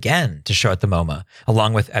her again to show at the MoMA,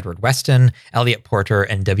 along with Edward Weston, Elliot Porter,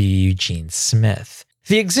 and W. Eugene Smith.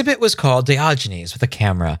 The exhibit was called Diogenes with a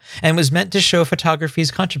Camera and was meant to show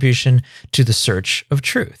photography's contribution to the search of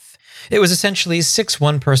truth. It was essentially 6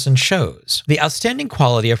 one-person shows. The outstanding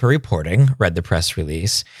quality of her reporting, read the press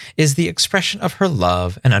release, is the expression of her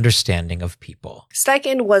love and understanding of people.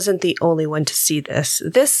 Steichen wasn't the only one to see this.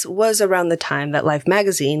 This was around the time that Life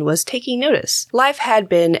magazine was taking notice. Life had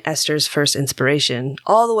been Esther's first inspiration,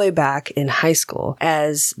 all the way back in high school,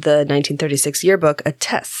 as the 1936 yearbook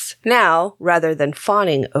attests. Now, rather than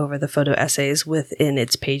fawning over the photo essays within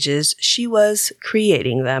its pages, she was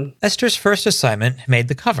creating them. Esther's first assignment made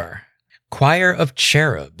the cover. Choir of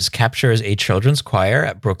Cherubs captures a children's choir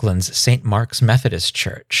at Brooklyn's St. Mark's Methodist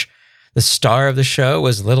Church. The star of the show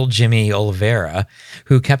was little Jimmy Oliveira,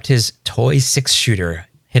 who kept his toy 6-shooter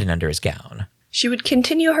hidden under his gown. She would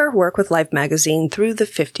continue her work with Life magazine through the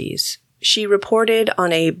 50s. She reported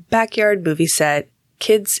on a backyard movie set,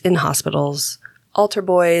 kids in hospitals, altar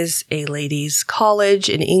boys, a ladies' college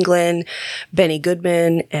in England, Benny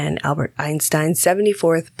Goodman, and Albert Einstein's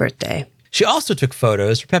 74th birthday. She also took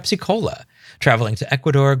photos for Pepsi Cola, traveling to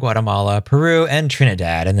Ecuador, Guatemala, Peru, and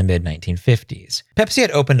Trinidad in the mid-1950s. Pepsi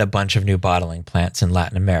had opened a bunch of new bottling plants in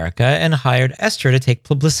Latin America and hired Esther to take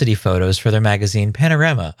publicity photos for their magazine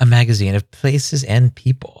Panorama, a magazine of places and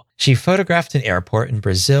people. She photographed an airport in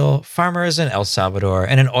Brazil, farmers in El Salvador,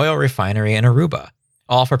 and an oil refinery in Aruba,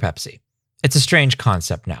 all for Pepsi. It's a strange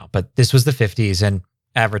concept now, but this was the 50s, and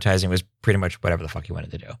advertising was pretty much whatever the fuck you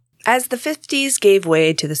wanted to do. As the 50s gave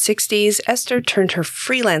way to the 60s, Esther turned her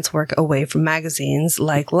freelance work away from magazines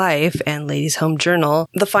like Life and Ladies' Home Journal.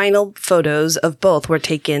 The final photos of both were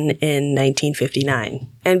taken in 1959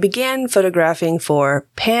 and began photographing for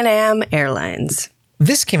Pan Am Airlines.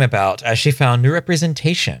 This came about as she found new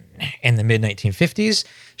representation. In the mid-1950s,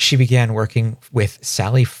 she began working with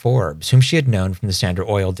Sally Forbes, whom she had known from the Standard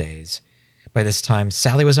Oil days. By this time,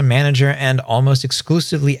 Sally was a manager and almost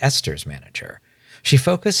exclusively Esther's manager. She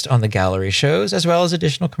focused on the gallery shows as well as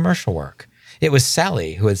additional commercial work. It was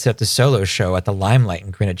Sally who had set up the solo show at the Limelight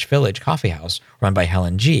in Greenwich Village Coffee House, run by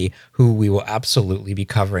Helen G., who we will absolutely be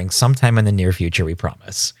covering sometime in the near future, we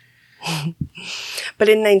promise. But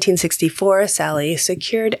in 1964, Sally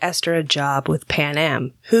secured Esther a job with Pan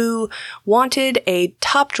Am, who wanted a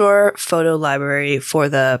top-drawer photo library for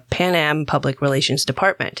the Pan Am Public Relations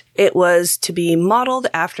Department. It was to be modeled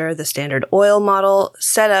after the Standard Oil model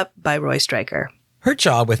set up by Roy Stryker. Her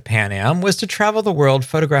job with Pan Am was to travel the world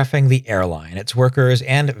photographing the airline, its workers,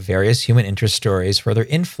 and various human interest stories for their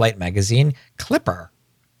in-flight magazine, Clipper.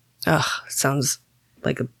 Ugh, sounds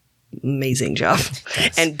like an amazing job.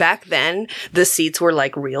 And back then, the seats were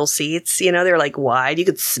like real seats. You know, they were like wide. You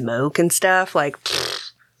could smoke and stuff. Like,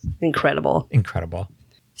 incredible. Incredible.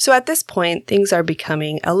 So at this point, things are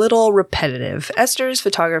becoming a little repetitive. Esther's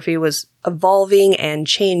photography was evolving and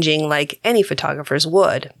changing like any photographer's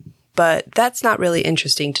would. But that's not really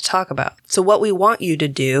interesting to talk about. So what we want you to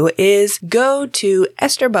do is go to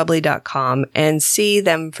estherbubley.com and see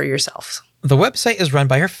them for yourselves. The website is run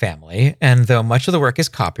by her family, and though much of the work is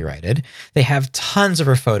copyrighted, they have tons of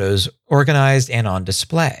her photos organized and on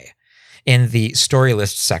display. In the story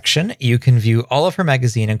list section, you can view all of her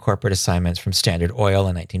magazine and corporate assignments from Standard Oil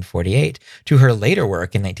in 1948 to her later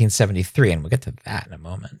work in 1973, and we'll get to that in a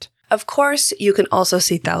moment. Of course, you can also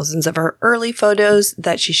see thousands of her early photos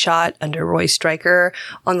that she shot under Roy Stryker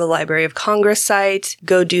on the Library of Congress site.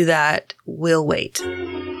 Go do that. We'll wait.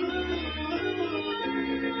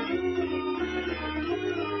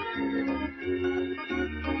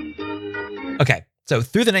 Okay, so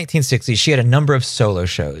through the 1960s, she had a number of solo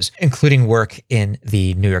shows, including work in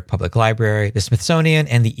the New York Public Library, the Smithsonian,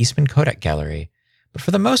 and the Eastman Kodak Gallery. But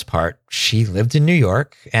for the most part, she lived in New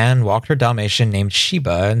York and walked her Dalmatian named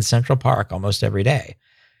Sheba in Central Park almost every day.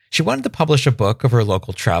 She wanted to publish a book of her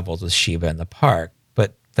local travels with Sheba in the park,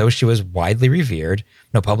 but though she was widely revered,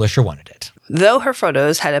 no publisher wanted it. Though her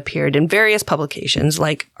photos had appeared in various publications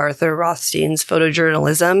like Arthur Rothstein's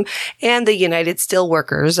Photojournalism and the United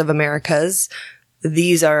Steelworkers of America's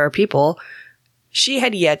These Are Our People, she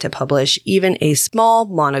had yet to publish even a small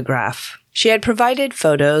monograph. She had provided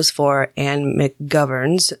photos for Anne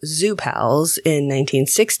McGovern's Zoo Pals in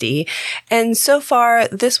 1960, and so far,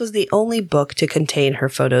 this was the only book to contain her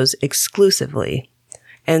photos exclusively.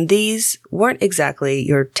 And these weren't exactly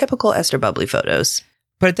your typical Esther Bubley photos.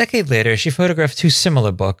 But a decade later, she photographed 2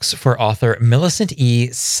 similar books for author Millicent E.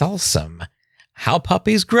 Salsom, How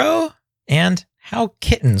Puppies Grow and How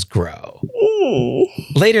Kittens Grow.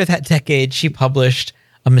 Later that decade, she published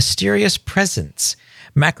A Mysterious Presence,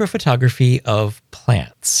 Macrophotography of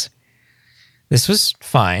Plants. This was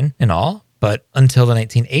fine and all, but until the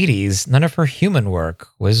 1980s, none of her human work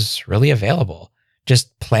was really available.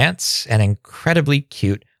 Just plants and incredibly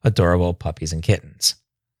cute, adorable puppies and kittens.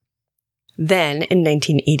 Then, in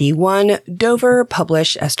 1981, Dover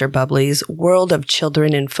published Esther Bubley's World of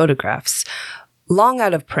Children in Photographs. Long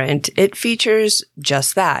out of print, it features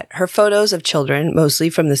just that, her photos of children, mostly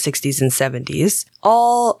from the 60s and 70s.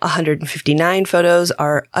 All 159 photos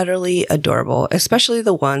are utterly adorable, especially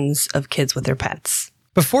the ones of kids with their pets.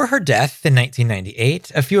 Before her death in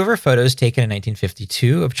 1998, a few of her photos taken in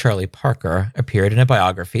 1952 of Charlie Parker appeared in a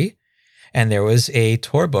biography, and there was a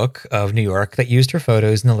tour book of New York that used her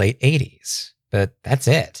photos in the late 80s. But that's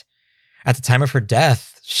it. At the time of her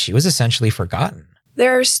death, she was essentially forgotten.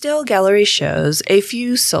 There are still gallery shows, a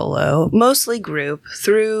few solo, mostly group,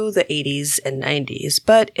 through the 80s and 90s,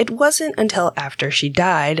 but it wasn't until after she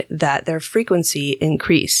died that their frequency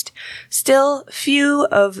increased. Still, few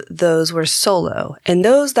of those were solo, and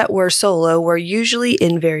those that were solo were usually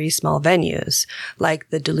in very small venues, like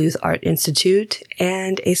the Duluth Art Institute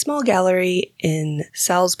and a small gallery in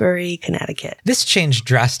Salisbury, Connecticut. This changed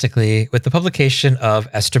drastically with the publication of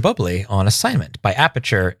Esther Bubley on Assignment by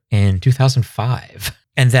Aperture in 2005.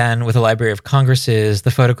 And then, with the Library of Congress's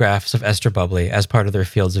The Photographs of Esther Bubley as part of their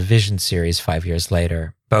Fields of Vision series 5 years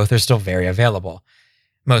later. Both are still very available.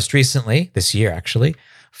 Most recently, this year actually,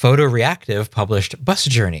 Photo Reactive published Bus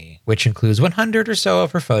Journey, which includes 100 or so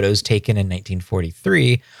of her photos taken in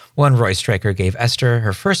 1943, when Roy Stryker gave Esther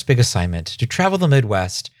her first big assignment to travel the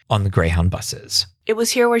Midwest on the Greyhound buses. It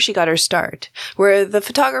was here where she got her start, where the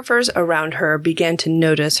photographers around her began to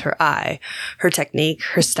notice her eye, her technique,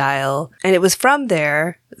 her style, and it was from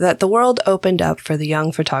there that the world opened up for the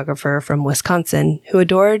young photographer from Wisconsin who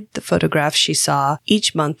adored the photographs she saw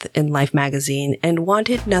each month in Life magazine and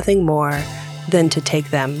wanted nothing more than to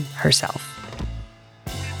take them herself.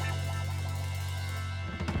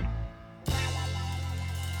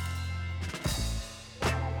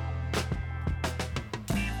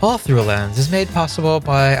 All Through a Lens is made possible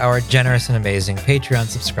by our generous and amazing Patreon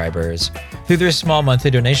subscribers. Through their small monthly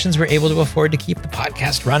donations, we're able to afford to keep the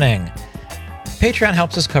podcast running. Patreon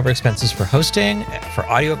helps us cover expenses for hosting, for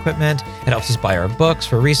audio equipment, it helps us buy our books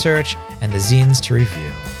for research, and the zines to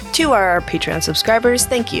review. To our Patreon subscribers,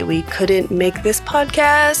 thank you. We couldn't make this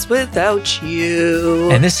podcast without you.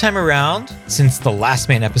 And this time around, since the last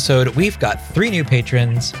main episode, we've got 3 new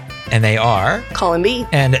patrons, and they are Colin B.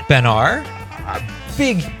 and Ben R.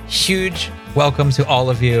 Big, huge welcome to all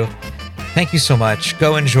of you. Thank you so much.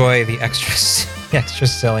 Go enjoy the extra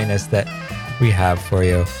silliness that we have for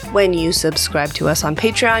you. When you subscribe to us on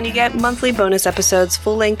Patreon, you get monthly bonus episodes,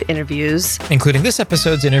 full-length interviews, including this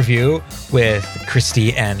episode's interview with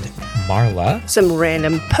Kristie and Marla, some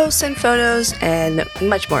random posts and photos, and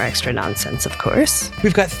much more extra nonsense, of course.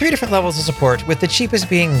 We've got 3 different levels of support, with the cheapest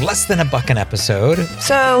being less than $1 an episode.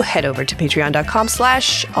 So head over to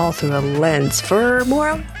patreon.com/allthroughalens for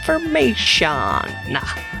more information.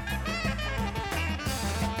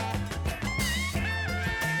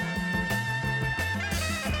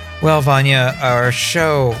 Well, Vanya, our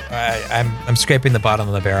show, I'm scraping the bottom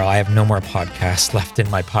of the barrel. I have no more podcasts left in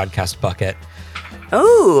my podcast bucket.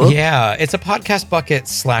 Oh. Yeah, it's a podcast bucket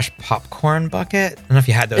 / popcorn bucket. I don't know if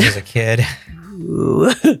you had those as a kid.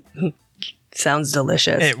 Ooh. Sounds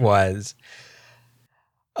delicious. It was.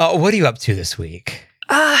 What are you up to this week?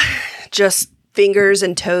 Just fingers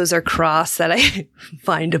and toes are crossed that I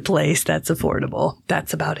find a place that's affordable.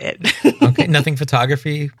 That's about it. Okay, nothing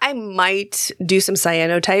photography? I might do some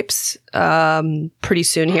cyanotypes pretty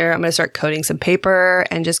soon here. I'm going to start coating some paper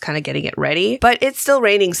and just kind of getting it ready. But it's still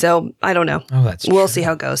raining, so I don't know. Oh, that's true. We'll see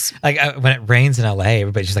how it goes. Like when it rains in LA,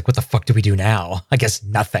 everybody's just like, what the fuck do we do now? I guess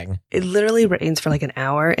nothing. It literally rains for like an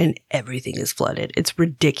hour and everything is flooded. It's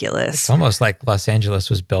ridiculous. It's almost like Los Angeles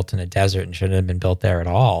was built in a desert and shouldn't have been built there at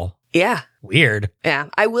all. Yeah. Weird. Yeah.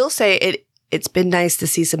 I will say it's been nice to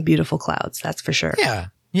see some beautiful clouds. That's for sure. Yeah.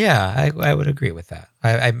 Yeah. I would agree with that.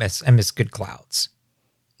 I miss good clouds.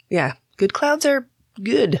 Yeah. Good clouds are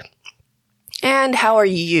good. And how are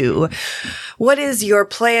you? What is your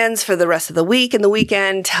plans for the rest of the week and the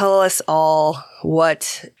weekend? Tell us all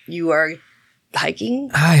what you are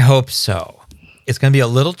hiking? I hope so. It's going to be a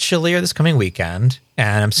little chillier this coming weekend,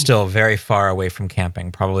 and I'm still very far away from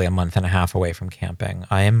camping, probably a month and a half away from camping.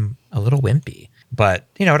 I am a little wimpy, but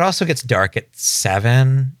it also gets dark at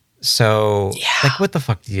 7. So like, what the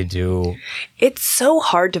fuck do you do? It's so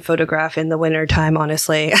hard to photograph in the wintertime,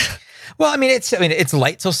 honestly. Well, it's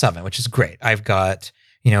light till 7, which is great. I've got,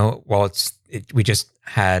 we just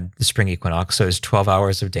had the spring equinox, so it's 12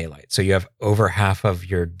 hours of daylight. So you have over half of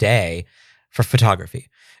your day for photography,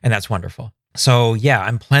 and that's wonderful. So yeah,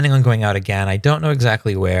 I'm planning on going out again. I don't know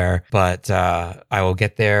exactly where, but I will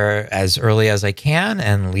get there as early as I can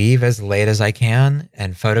and leave as late as I can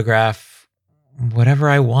and photograph whatever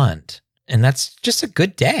I want. And that's just a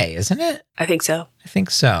good day, isn't it? I think so. I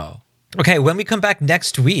think so. Okay, when we come back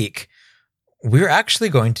next week, we're actually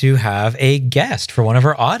going to have a guest for one of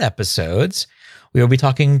our odd episodes. We will be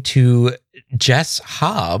talking to Jess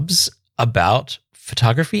Hobbs about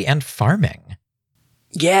photography and farming.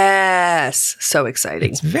 Yes. So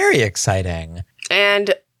exciting. It's very exciting.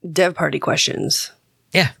 And dev party questions.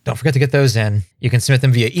 Yeah, don't forget to get those in. You can submit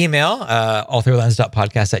them via email,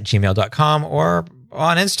 allthroughLens.podcast@gmail.com, or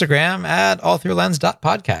on Instagram at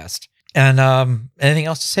allthroughLens.podcast. And anything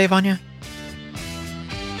else to say, Vanya?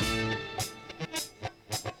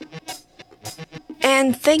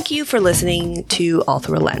 And thank you for listening to All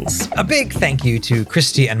Through a Lens. A big thank you to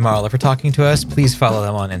Kristie and Marla for talking to us. Please follow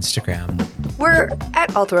them on Instagram. We're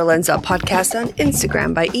at allthroughlens.podcast on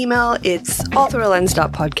Instagram. By email, it's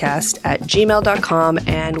allthroughlens.podcast@gmail.com,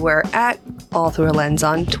 and we're at allthroughlens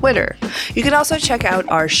on Twitter. You can also check out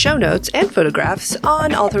our show notes and photographs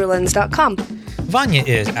on allthroughlens.com. Vanya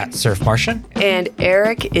is at Surf Martian. And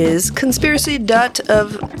Eric is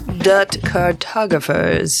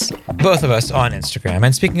conspiracy.of.cartographers. Both of us on Instagram.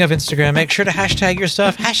 And speaking of Instagram, make sure to hashtag your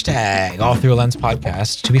stuff, hashtag All Through a Lens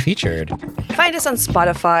Podcast to be featured. Find us on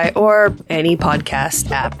Spotify or any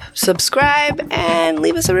podcast app. Subscribe and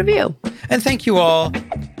leave us a review. And thank you all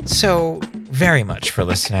so very much for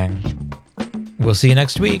listening. We'll see you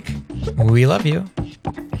next week. We love you.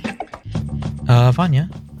 Vanya?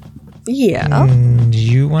 Yeah?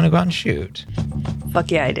 You want to go out and shoot? Fuck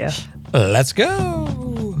yeah, I do. Let's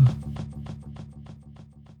go.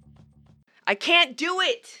 I can't do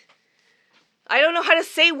it. I don't know how to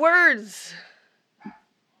say words.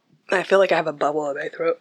 I feel like I have a bubble in my throat.